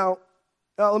 Now,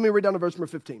 let me read down to verse number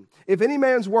 15. If any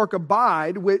man's work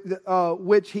abide,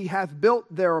 which he hath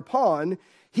built thereupon,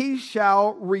 he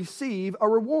shall receive a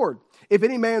reward. If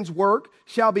any man's work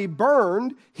shall be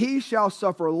burned, he shall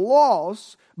suffer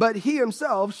loss, but he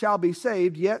himself shall be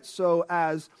saved, yet so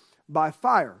as by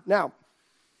fire. Now,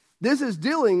 this is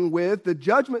dealing with the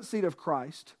judgment seat of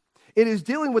Christ. It is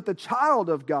dealing with the child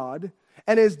of God,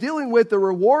 and is dealing with the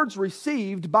rewards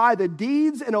received by the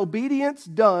deeds and obedience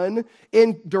done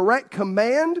in direct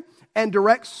command and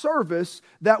direct service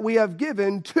that we have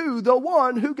given to the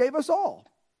one who gave us all.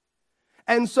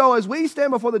 And so as we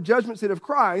stand before the judgment seat of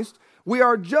Christ, we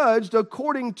are judged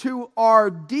according to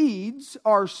our deeds,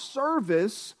 our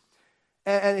service.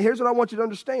 And here's what I want you to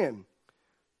understand.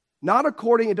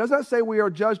 It does not say we are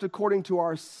judged according to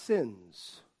our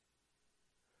sins.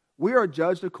 We are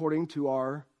judged according to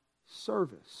our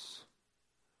service.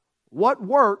 What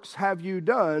works have you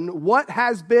done? What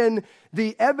has been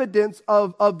the evidence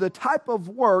of the type of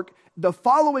work, the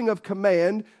following of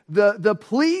command, the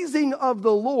pleasing of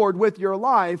the Lord with your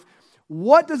life?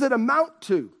 What does it amount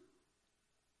to?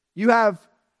 You have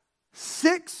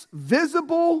 6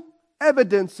 visible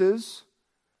evidences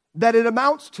that it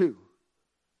amounts to.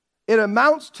 It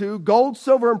amounts to gold,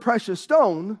 silver, and precious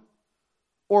stone,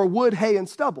 or wood, hay, and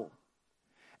stubble.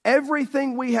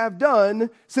 Everything we have done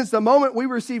since the moment we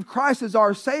received Christ as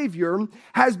our Savior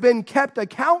has been kept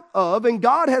account of, and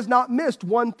God has not missed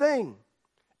one thing.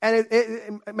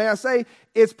 And may I say,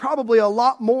 it's probably a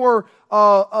lot more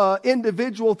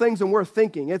individual things than we're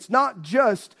thinking. It's not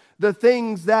just the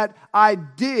things that I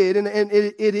did, and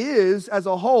it is, as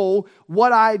a whole,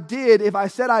 what I did. If I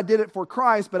said I did it for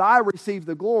Christ, but I received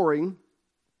the glory.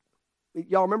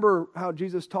 Y'all remember how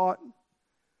Jesus taught?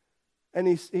 And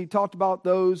he talked about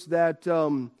those that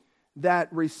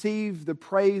receive the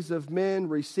praise of men,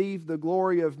 receive the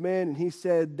glory of men, and he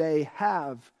said they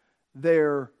have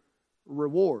their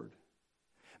reward.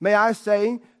 May I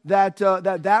say that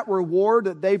that reward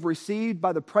that they've received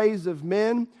by the praise of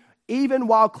men, even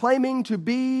while claiming to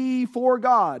be for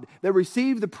God, they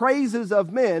receive the praises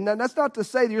of men. And that's not to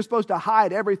say that you're supposed to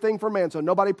hide everything from man so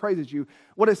nobody praises you.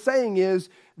 What it's saying is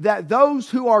that those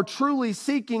who are truly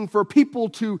seeking for people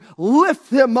to lift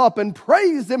them up and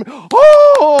praise them,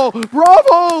 oh,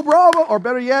 bravo, bravo, or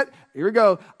better yet, here we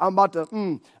go. I'm about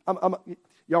to,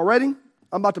 y'all ready?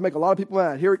 I'm about to make a lot of people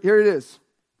mad. Here it is.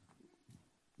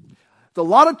 A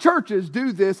lot of churches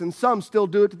do this, and some still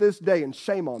do it to this day, and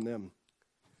shame on them.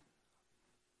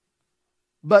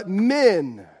 But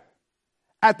men,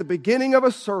 at the beginning of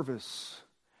a service,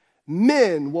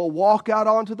 men will walk out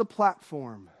onto the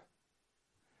platform,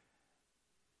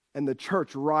 and the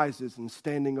church rises in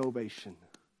standing ovation.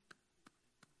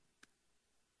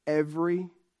 Every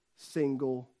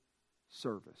single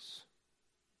service.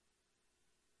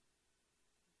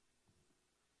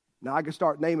 Now, I could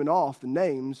start naming off the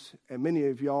names, and many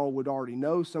of y'all would already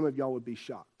know. Some of y'all would be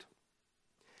shocked.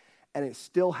 And it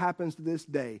still happens to this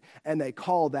day, and they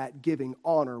call that giving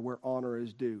honor where honor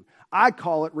is due. I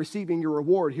call it receiving your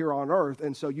reward here on earth,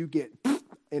 and so you get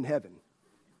in heaven.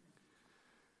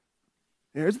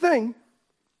 Here's the thing.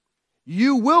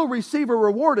 You will receive a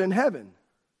reward in heaven,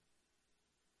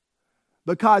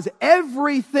 because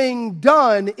everything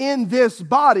done in this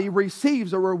body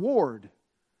receives a reward.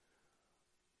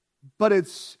 But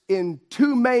it's in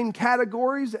 2 main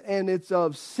categories, and it's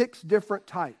of 6 different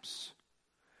types.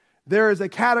 There is a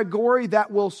category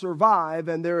that will survive,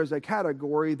 and there is a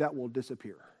category that will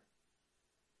disappear.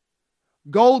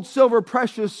 Gold, silver,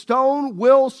 precious stone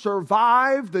will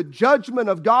survive the judgment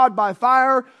of God by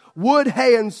fire. Wood,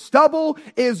 hay, and stubble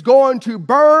is going to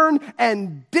burn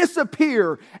and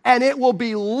disappear, and it will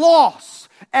be lost.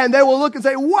 And they will look and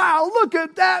say, wow, look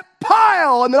at that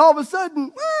pile. And then all of a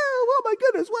sudden, oh my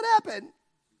goodness, what happened?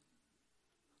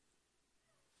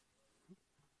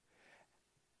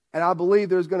 And I believe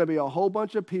there's going to be a whole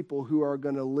bunch of people who are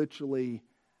going to literally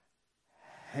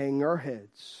hang their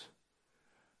heads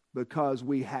because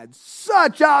we had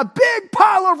such a big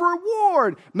pile of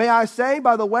reward. May I say,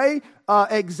 by the way,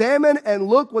 examine and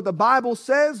look what the Bible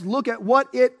says. Look at what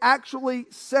it actually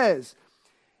says.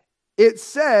 It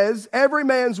says, every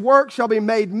man's work shall be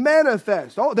made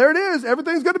manifest. Oh, there it is.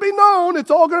 Everything's going to be known.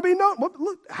 It's all going to be known.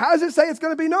 Look, how does it say it's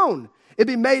going to be known? It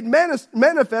be made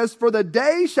manifest, for the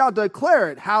day shall declare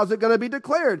it. How's it going to be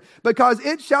declared? Because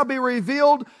it shall be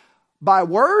revealed by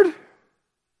word?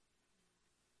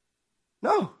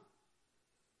 No.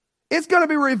 It's going to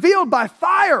be revealed by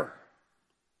fire.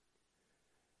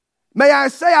 May I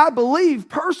say, I believe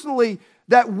personally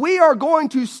that we are going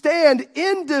to stand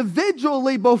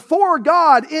individually before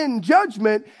God in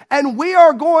judgment, and we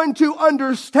are going to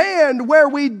understand where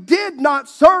we did not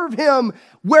serve Him,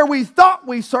 where we thought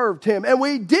we served Him, and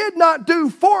we did not do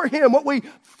for Him what we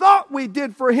thought we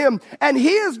did for Him. And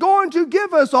He is going to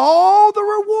give us all the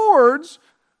rewards,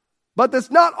 but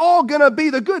that's not all going to be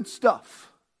the good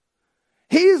stuff.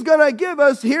 He's going to give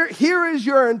us, here is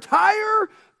your entire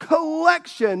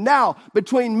collection. Now,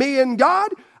 between me and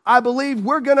God, I believe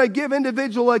we're going to give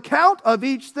individual account of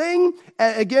each thing.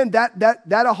 And again,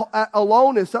 that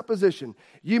alone is supposition.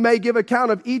 You may give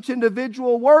account of each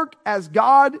individual work as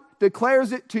God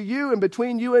declares it to you, and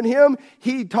between you and Him,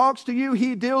 He talks to you,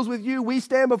 He deals with you, we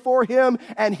stand before Him,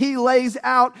 and He lays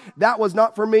out, that was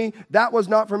not for me, that was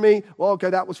not for me, well, okay,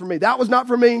 that was for me, that was not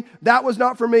for me, that was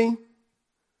not for me.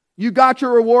 You got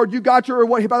your reward, you got your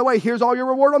reward. By the way, here's all your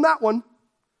reward on that one.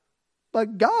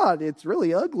 But God, it's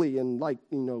really ugly and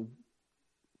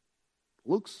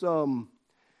looks kind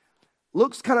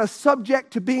of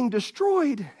subject to being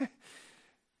destroyed.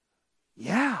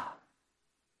 Yeah.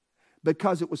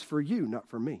 Because it was for you, not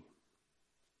for me.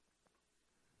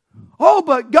 Oh,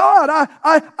 but God,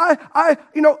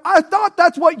 I thought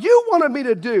that's what you wanted me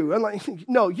to do. And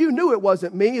no, you knew it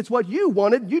wasn't me. It's what you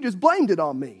wanted. You just blamed it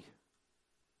on me.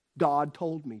 God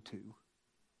told me to.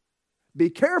 Be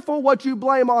careful what you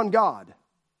blame on God.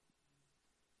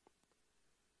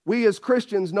 We as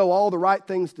Christians know all the right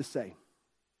things to say,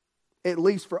 at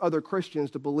least for other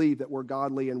Christians to believe that we're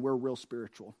godly and we're real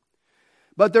spiritual.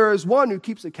 But there is one who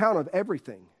keeps account of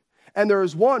everything. And there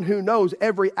is one who knows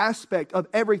every aspect of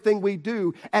everything we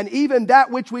do. And even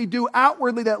that which we do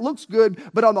outwardly that looks good,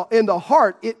 but in the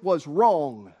heart, it was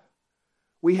wrong.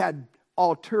 We had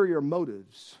ulterior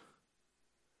motives.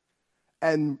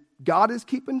 And God is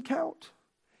keeping count.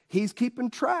 He's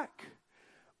keeping track.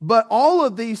 But all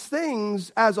of these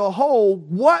things as a whole,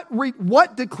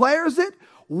 what declares it?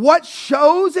 What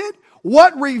shows it?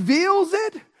 What reveals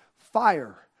it?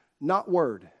 Fire, not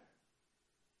word.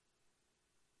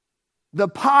 The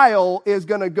pile is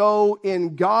going to go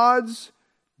in God's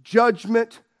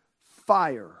judgment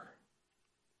fire.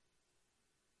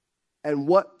 And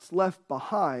what's left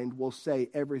behind will say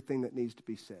everything that needs to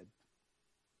be said.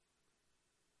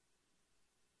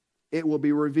 It will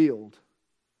be revealed.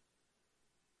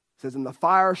 It says, and the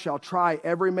fire shall try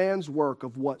every man's work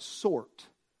of what sort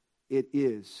it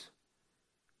is.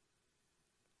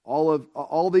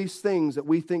 All these things that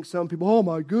we think some people, oh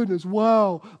my goodness,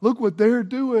 wow, look what they're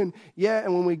doing. Yeah,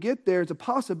 and when we get there, it's a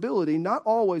possibility, not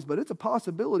always, but it's a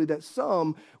possibility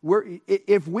that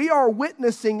if we are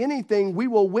witnessing anything, we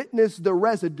will witness the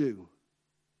residue.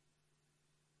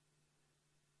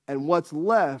 And what's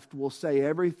left will say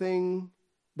everything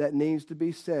that needs to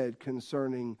be said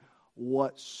concerning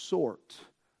what sort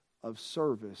of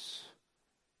service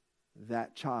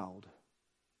that child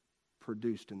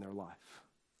produced in their life.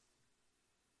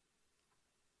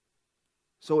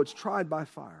 So it's tried by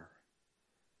fire.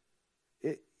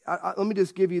 Let me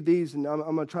just give you these, and I'm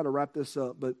going to try to wrap this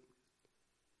up, but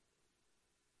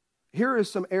here are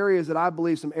some areas that I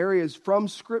believe, some areas from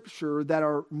Scripture that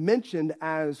are mentioned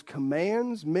as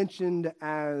commands, mentioned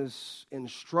as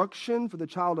instruction for the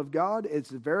child of God.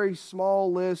 It's a very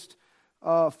small list,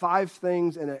 5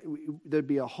 things, and there'd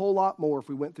be a whole lot more if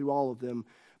we went through all of them.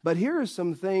 But here are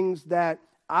some things that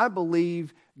I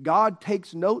believe God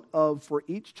takes note of for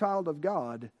each child of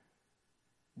God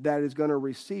that is going to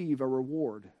receive a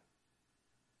reward.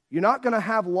 You're not going to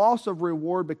have loss of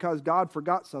reward because God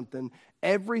forgot something.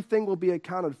 Everything will be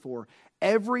accounted for.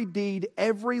 Every deed,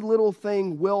 every little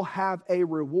thing will have a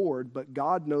reward, but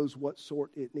God knows what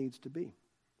sort it needs to be.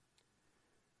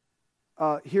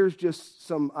 Here's just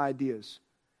some ideas.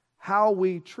 How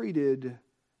we treated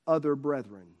other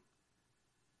brethren.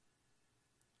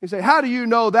 You say, how do you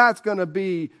know that's going to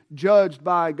be judged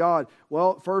by God?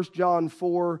 Well, 1 John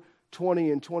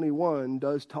 4:20 and 21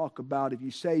 does talk about if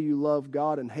you say you love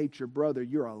God and hate your brother,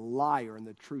 you're a liar and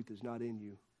the truth is not in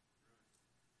you.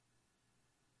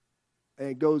 And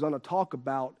it goes on to talk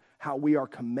about how we are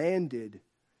commanded.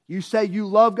 You say you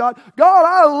love God. God,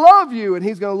 I love you. And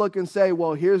He's going to look and say,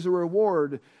 well, here's a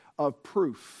reward of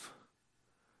proof.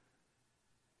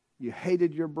 You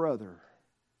hated your brother.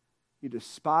 You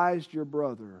despised your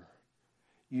brother.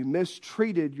 You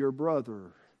mistreated your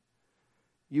brother.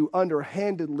 You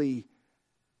underhandedly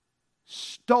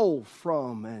stole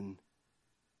from and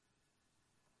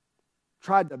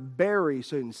tried to bury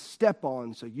and step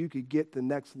on so you could get the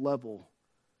next level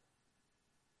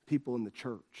people in the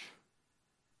church.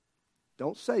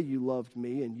 Don't say you loved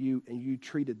me and you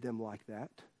treated them like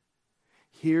that.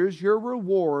 Here's your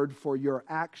reward for your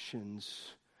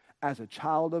actions as a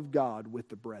child of God with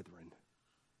the brethren.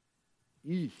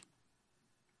 Eesh.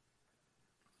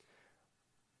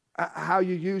 How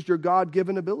you used your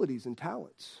God-given abilities and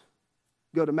talents.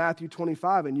 Go to Matthew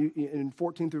 25 and in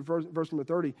 14 through verse number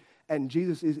 30, and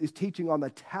Jesus is teaching on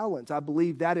the talents. I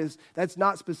believe that's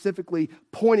not specifically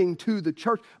pointing to the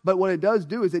church, but what it does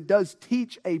do is it does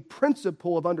teach a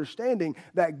principle of understanding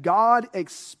that God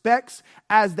expects,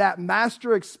 as that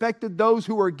master expected those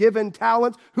who were given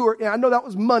talents, and I know that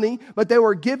was money, but they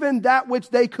were given that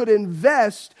which they could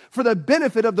invest for the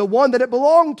benefit of the one that it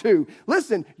belonged to.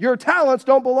 Listen, your talents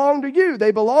don't belong to you.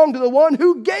 They belong to the one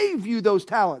who gave you those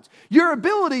talents. Your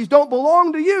abilities don't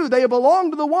belong to you. They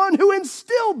belong to the one who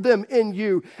instilled them in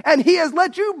you. And He has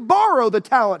let you borrow the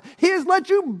talent. He has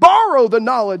let you borrow the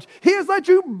knowledge. He has let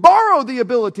you borrow the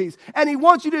abilities. And He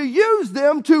wants you to use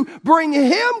them to bring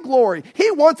Him glory. He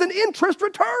wants an interest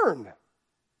return.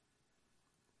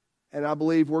 And I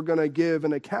believe we're going to give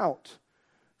an account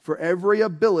for every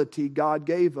ability God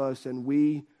gave us and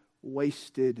we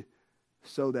wasted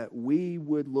so that we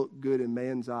would look good in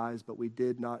man's eyes, but we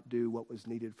did not do what was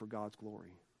needed for God's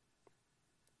glory.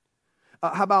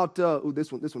 How about,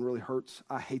 this one? This one really hurts.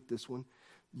 I hate this one,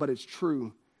 but it's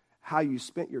true. How you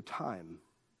spent your time.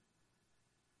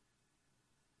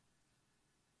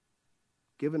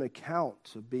 Give an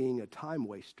account of being a time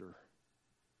waster.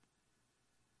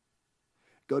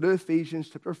 Go to Ephesians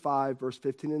chapter 5, verse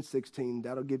 15 and 16.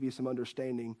 That'll give you some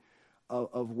understanding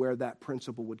of where that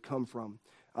principle would come from.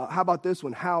 How about this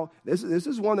one? This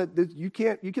is one that you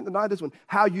can't deny this one.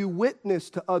 How you witness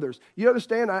to others. You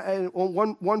understand?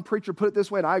 One preacher put it this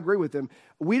way, and I agree with him.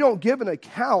 We don't give an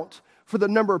account for the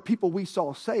number of people we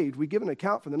saw saved. We give an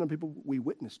account for the number of people we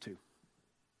witnessed to.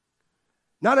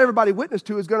 Not everybody witnessed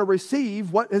to is going to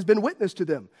receive what has been witnessed to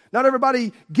them. Not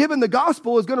everybody given the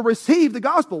gospel is going to receive the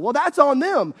gospel. Well, that's on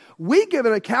them. We give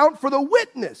an account for the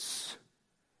witness,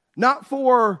 not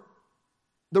for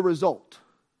the result.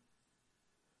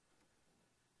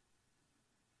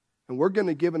 And we're going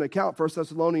to give an account. 1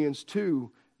 Thessalonians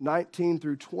 2, 19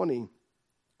 through 20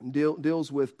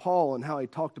 deals with Paul and how he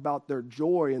talked about their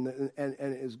joy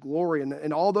and his glory.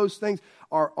 And all those things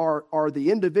are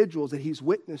the individuals that he's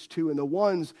witnessed to and the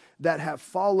ones that have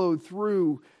followed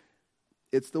through.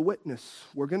 It's the witness.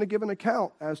 We're going to give an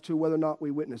account as to whether or not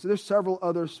we witness. There's several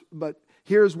others, but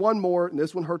here's one more, and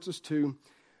this one hurts us too.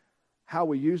 How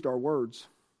we used our words.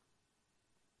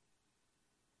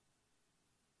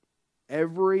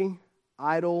 Every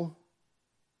idle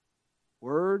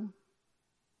word,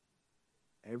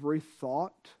 every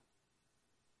thought.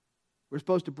 We're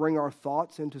supposed to bring our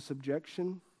thoughts into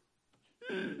subjection.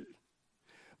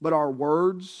 But our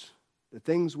words, the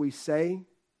things we say,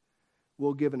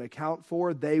 we'll give an account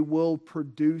for. They will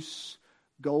produce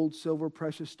gold, silver,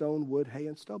 precious stone, wood, hay,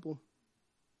 and stubble.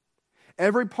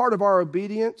 Every part of our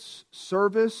obedience,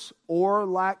 service, or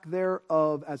lack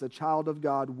thereof as a child of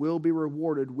God will be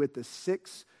rewarded with the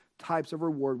 6 types of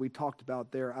reward we talked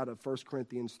about there out of 1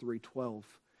 Corinthians 3:12.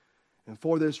 And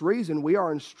for this reason, we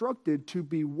are instructed to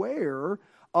beware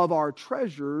of our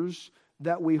treasures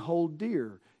that we hold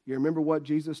dear. You remember what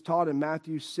Jesus taught in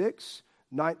Matthew 6,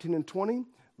 19 and 20?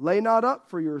 Lay not up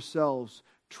for yourselves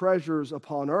treasures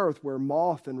upon earth where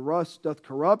moth and rust doth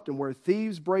corrupt and where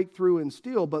thieves break through and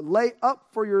steal, but lay up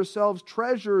for yourselves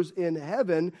treasures in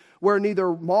heaven where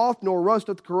neither moth nor rust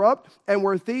doth corrupt and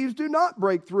where thieves do not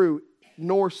break through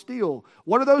nor steal.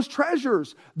 What are those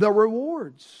treasures? The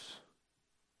rewards.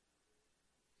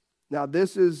 Now,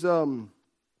 this is, I'm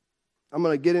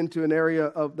going to get into an area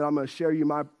of that I'm going to share you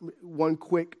one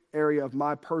quick area of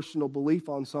my personal belief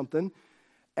on something.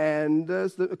 And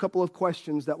there's a couple of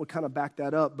questions that would kind of back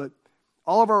that up. But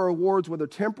all of our rewards, whether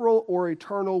temporal or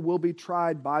eternal, will be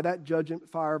tried by that judgment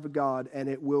fire of God, and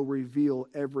it will reveal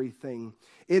everything.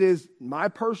 It is my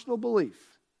personal belief,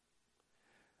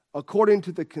 according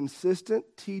to the consistent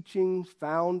teaching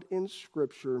found in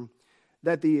Scripture,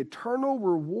 that the eternal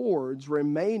rewards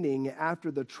remaining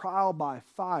after the trial by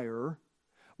fire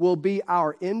will be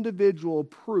our individual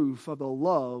proof of the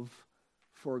love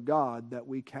for God that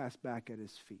we cast back at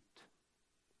His feet.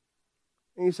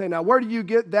 And you say, now where do you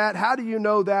get that? How do you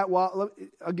know that? Well,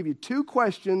 I'll give you two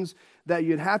questions that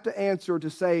you'd have to answer to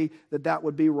say that that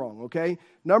would be wrong, okay?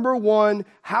 Number one,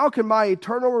 how can my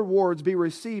eternal rewards be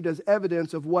received as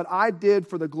evidence of what I did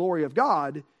for the glory of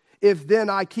God if then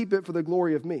I keep it for the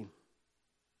glory of me?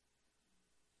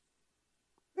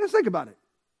 Just think about it.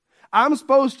 I'm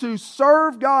supposed to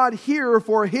serve God here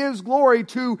for His glory,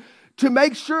 to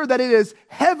make sure that it is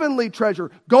heavenly treasure,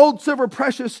 gold, silver,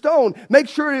 precious stone. Make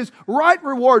sure it is right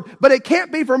reward, but it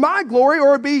can't be for my glory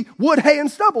or it be wood, hay, and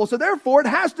stubble. So therefore, it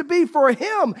has to be for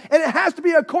Him, and it has to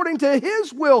be according to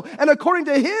His will and according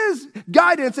to His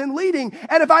guidance and leading.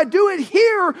 And if I do it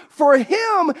here for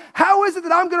Him, how is it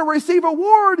that I'm going to receive a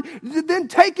reward, then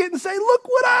take it and say, look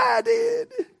what I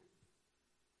did?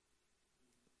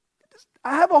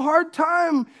 I have a hard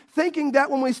time thinking that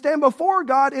when we stand before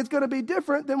God, it's going to be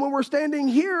different than when we're standing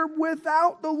here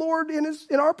without the Lord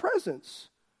in our presence.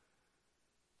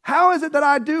 How is it that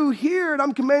I do here, and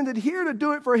I'm commanded here to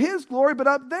do it for His glory, but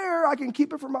up there I can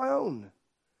keep it for my own?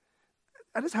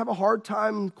 I just have a hard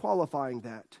time qualifying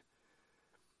that.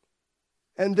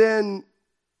 And then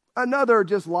another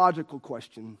just logical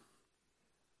question.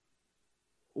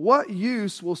 What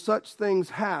use will such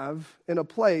things have in a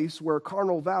place where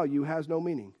carnal value has no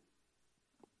meaning?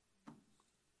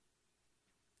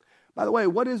 By the way,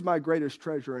 what is my greatest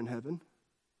treasure in heaven?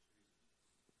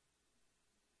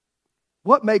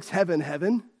 What makes heaven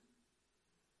heaven?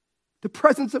 The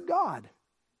presence of God.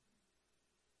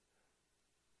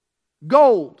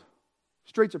 Gold,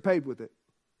 streets are paved with it.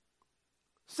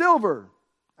 Silver,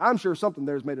 I'm sure something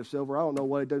there is made of silver. I don't know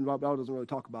what it does, the Bible doesn't really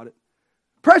talk about it.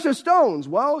 Precious stones.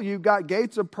 Well, you've got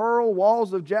gates of pearl,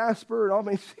 walls of jasper, and all.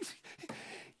 I mean,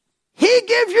 He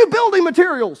gives you building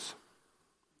materials.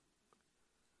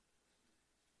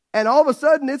 And all of a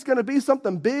sudden, it's going to be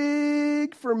something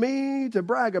big for me to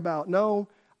brag about. No,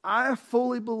 I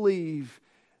fully believe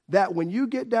that when you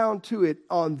get down to it,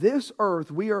 on this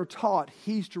earth, we are taught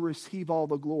He's to receive all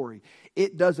the glory.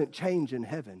 It doesn't change in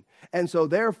heaven. And so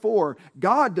therefore,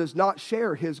 God does not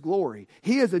share His glory.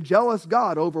 He is a jealous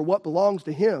God over what belongs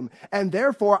to Him. And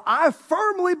therefore, I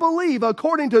firmly believe,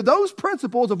 according to those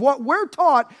principles of what we're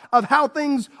taught of how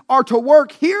things are to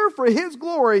work here for His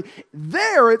glory,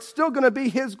 there it's still going to be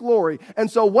His glory. And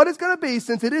so what it's going to be,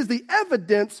 since it is the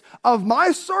evidence of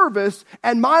my service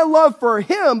and my love for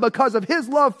Him because of His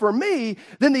love for me,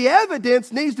 then the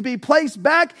evidence needs to be placed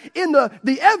back in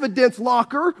the evidence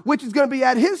locker, which is going to be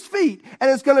at His feet.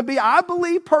 And it's going to be, I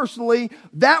believe personally,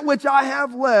 that which I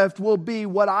have left will be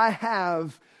what I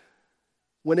have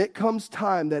when it comes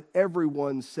time that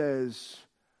everyone says,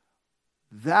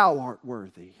 Thou art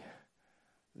worthy.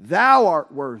 Thou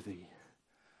art worthy.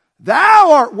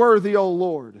 Thou art worthy, O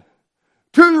Lord,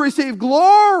 to receive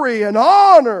glory and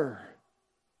honor.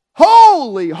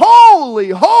 Holy, holy,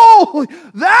 holy,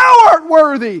 Thou art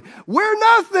worthy. We're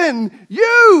nothing.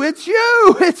 It's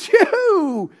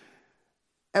you.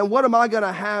 And what am I going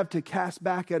to have to cast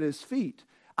back at His feet?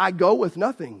 I go with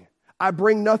nothing. I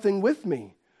bring nothing with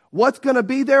me. What's going to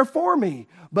be there for me?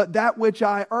 But that which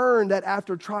I earned, that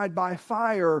after tried by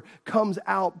fire, comes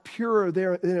out purer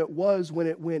there than it was when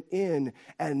it went in.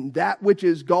 And that which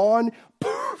is gone,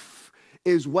 poof,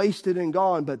 is wasted and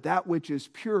gone. But that which is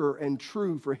pure and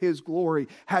true for His glory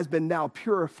has been now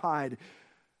purified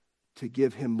to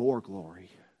give Him more glory.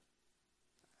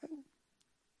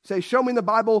 Say, show me in the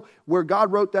Bible where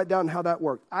God wrote that down and how that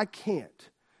worked. I can't.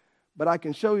 But I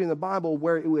can show you in the Bible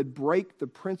where it would break the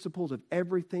principles of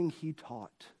everything He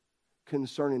taught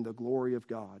concerning the glory of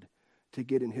God to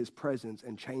get in His presence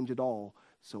and change it all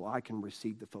so I can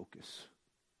receive the focus.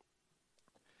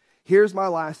 Here's my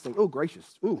last thing. Oh,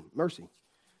 gracious. Ooh, mercy.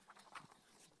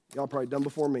 Y'all probably done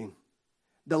before me.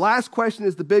 The last question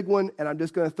is the big one, and I'm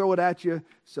just going to throw it at you,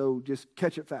 so just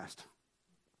catch it fast.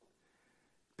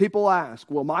 People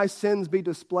ask, will my sins be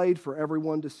displayed for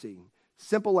everyone to see?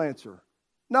 Simple answer,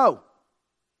 no.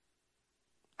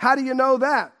 How do you know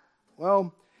that?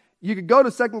 Well, You could go to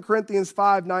 2 Corinthians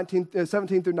 5,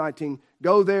 17 through 19.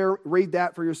 Go there, read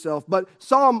that for yourself. But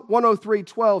Psalm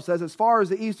 103:12 says, as far as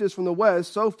the east is from the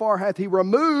west, so far hath he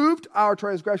removed our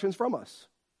transgressions from us.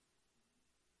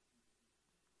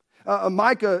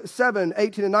 Micah 7,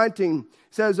 18 and 19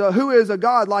 says, who is a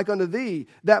God like unto thee,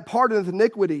 that pardoneth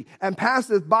iniquity, and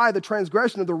passeth by the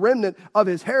transgression of the remnant of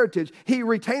his heritage? He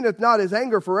retaineth not his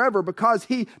anger forever, because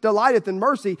he delighteth in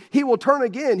mercy. He will turn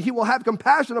again. He will have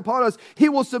compassion upon us. He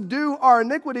will subdue our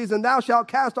iniquities, and thou shalt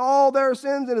cast all their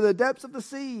sins into the depths of the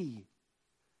sea.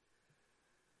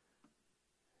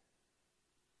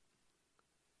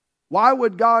 Why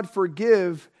would God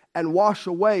forgive and wash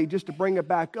away just to bring it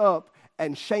back up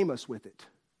and shame us with it?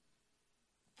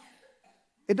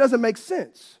 It doesn't make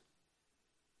sense.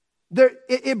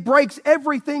 It breaks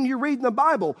everything you read in the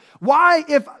Bible. Why,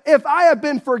 if I have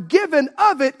been forgiven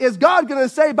of it, is God going to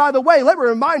say, by the way, let me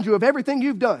remind you of everything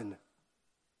you've done?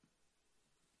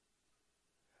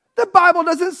 The Bible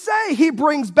doesn't say he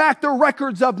brings back the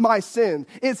records of my sin.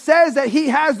 It says that he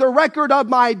has the record of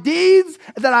my deeds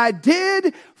that I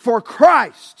did for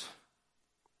Christ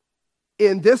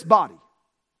in this body.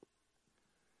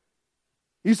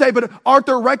 You say, but aren't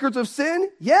there records of sin?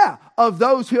 Yeah, of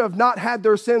those who have not had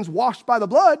their sins washed by the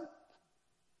blood.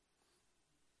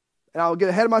 And I'll get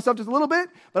ahead of myself just a little bit,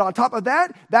 but on top of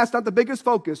that, that's not the biggest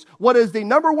focus. What is the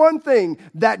number one thing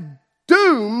that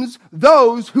dooms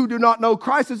those who do not know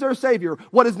Christ as their Savior?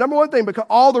 What is number one thing? Because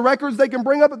all the records they can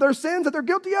bring up of their sins that they're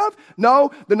guilty of? No,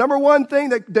 the number one thing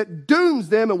that dooms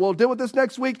them, and we'll deal with this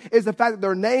next week, is the fact that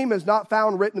their name is not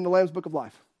found written in the Lamb's Book of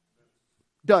Life.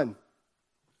 Done.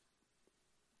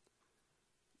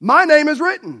 My name is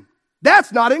written.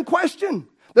 That's not in question.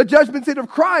 The judgment seat of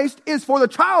Christ is for the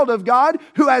child of God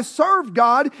who has served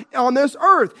God on this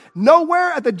earth.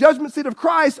 Nowhere at the judgment seat of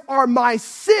Christ are my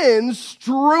sins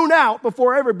strewn out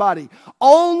before everybody.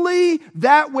 Only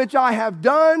that which I have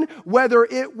done, whether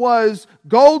it was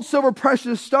gold, silver,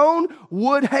 precious stone,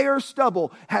 wood, hay, or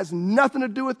stubble, has nothing to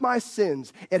do with my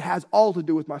sins. It has all to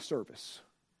do with my service.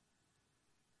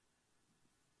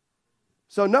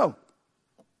 So no.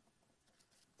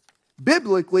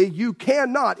 Biblically, you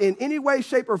cannot in any way,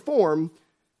 shape, or form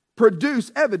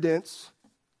produce evidence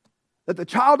that the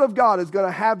child of God is going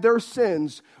to have their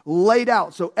sins laid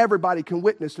out so everybody can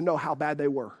witness to know how bad they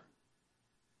were.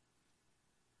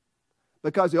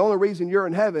 Because the only reason you're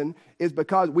in heaven is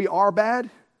because we are bad,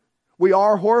 we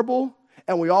are horrible,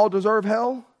 and we all deserve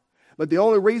hell. But the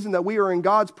only reason that we are in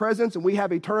God's presence and we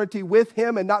have eternity with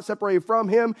Him and not separated from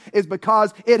Him is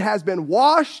because it has been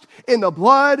washed in the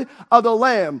blood of the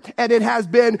Lamb and it has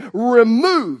been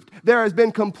removed. There has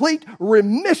been complete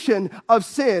remission of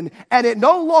sin, and it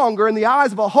no longer in the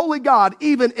eyes of a holy God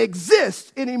even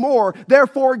exists anymore.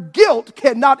 Therefore, guilt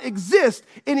cannot exist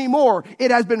anymore. It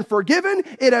has been forgiven.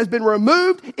 It has been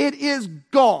removed. It is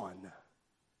gone.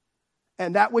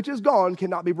 And that which is gone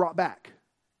cannot be brought back.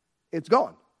 It's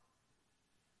gone.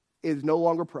 Is no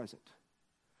longer present.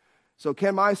 So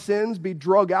can my sins be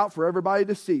drug out for everybody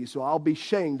to see so I'll be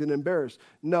shamed and embarrassed?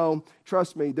 No,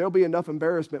 trust me, there'll be enough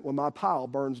embarrassment when my pile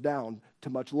burns down to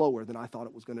much lower than I thought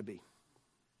it was going to be.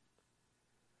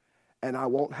 And I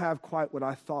won't have quite what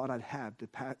I thought I'd have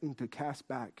to cast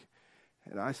back.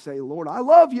 And I say, Lord, I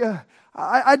love you.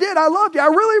 I did. I loved you.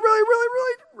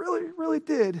 I really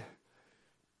did.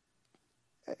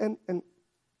 And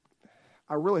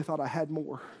I really thought I had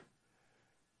more.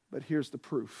 But here's the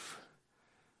proof.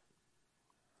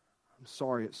 I'm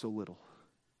sorry it's so little.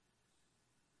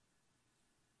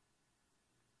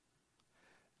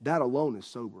 That alone is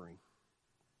sobering.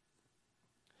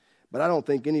 But I don't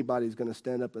think anybody's going to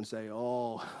stand up and say,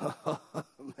 oh,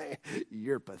 man,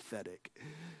 you're pathetic.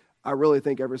 I really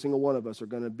think every single one of us are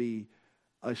going to be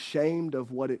ashamed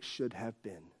of what it should have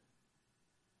been.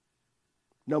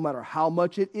 No matter how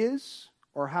much it is,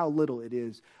 or how little it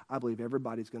is, I believe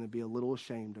everybody's going to be a little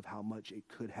ashamed of how much it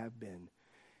could have been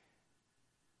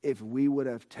if we would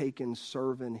have taken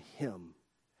serving Him,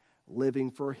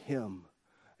 living for Him,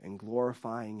 and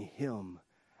glorifying Him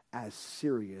as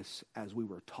serious as we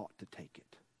were taught to take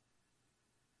it.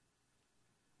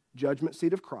 Judgment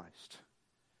seat of Christ.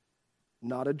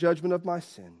 Not a judgment of my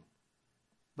sin,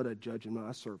 but a judgment of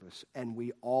my service. And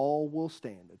we all will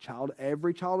stand.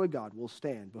 Every child of God will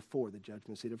stand before the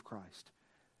judgment seat of Christ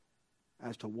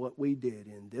as to what we did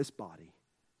in this body,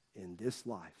 in this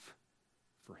life,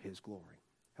 for His glory.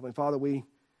 Heavenly Father, we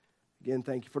again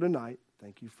thank you for tonight.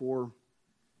 Thank you for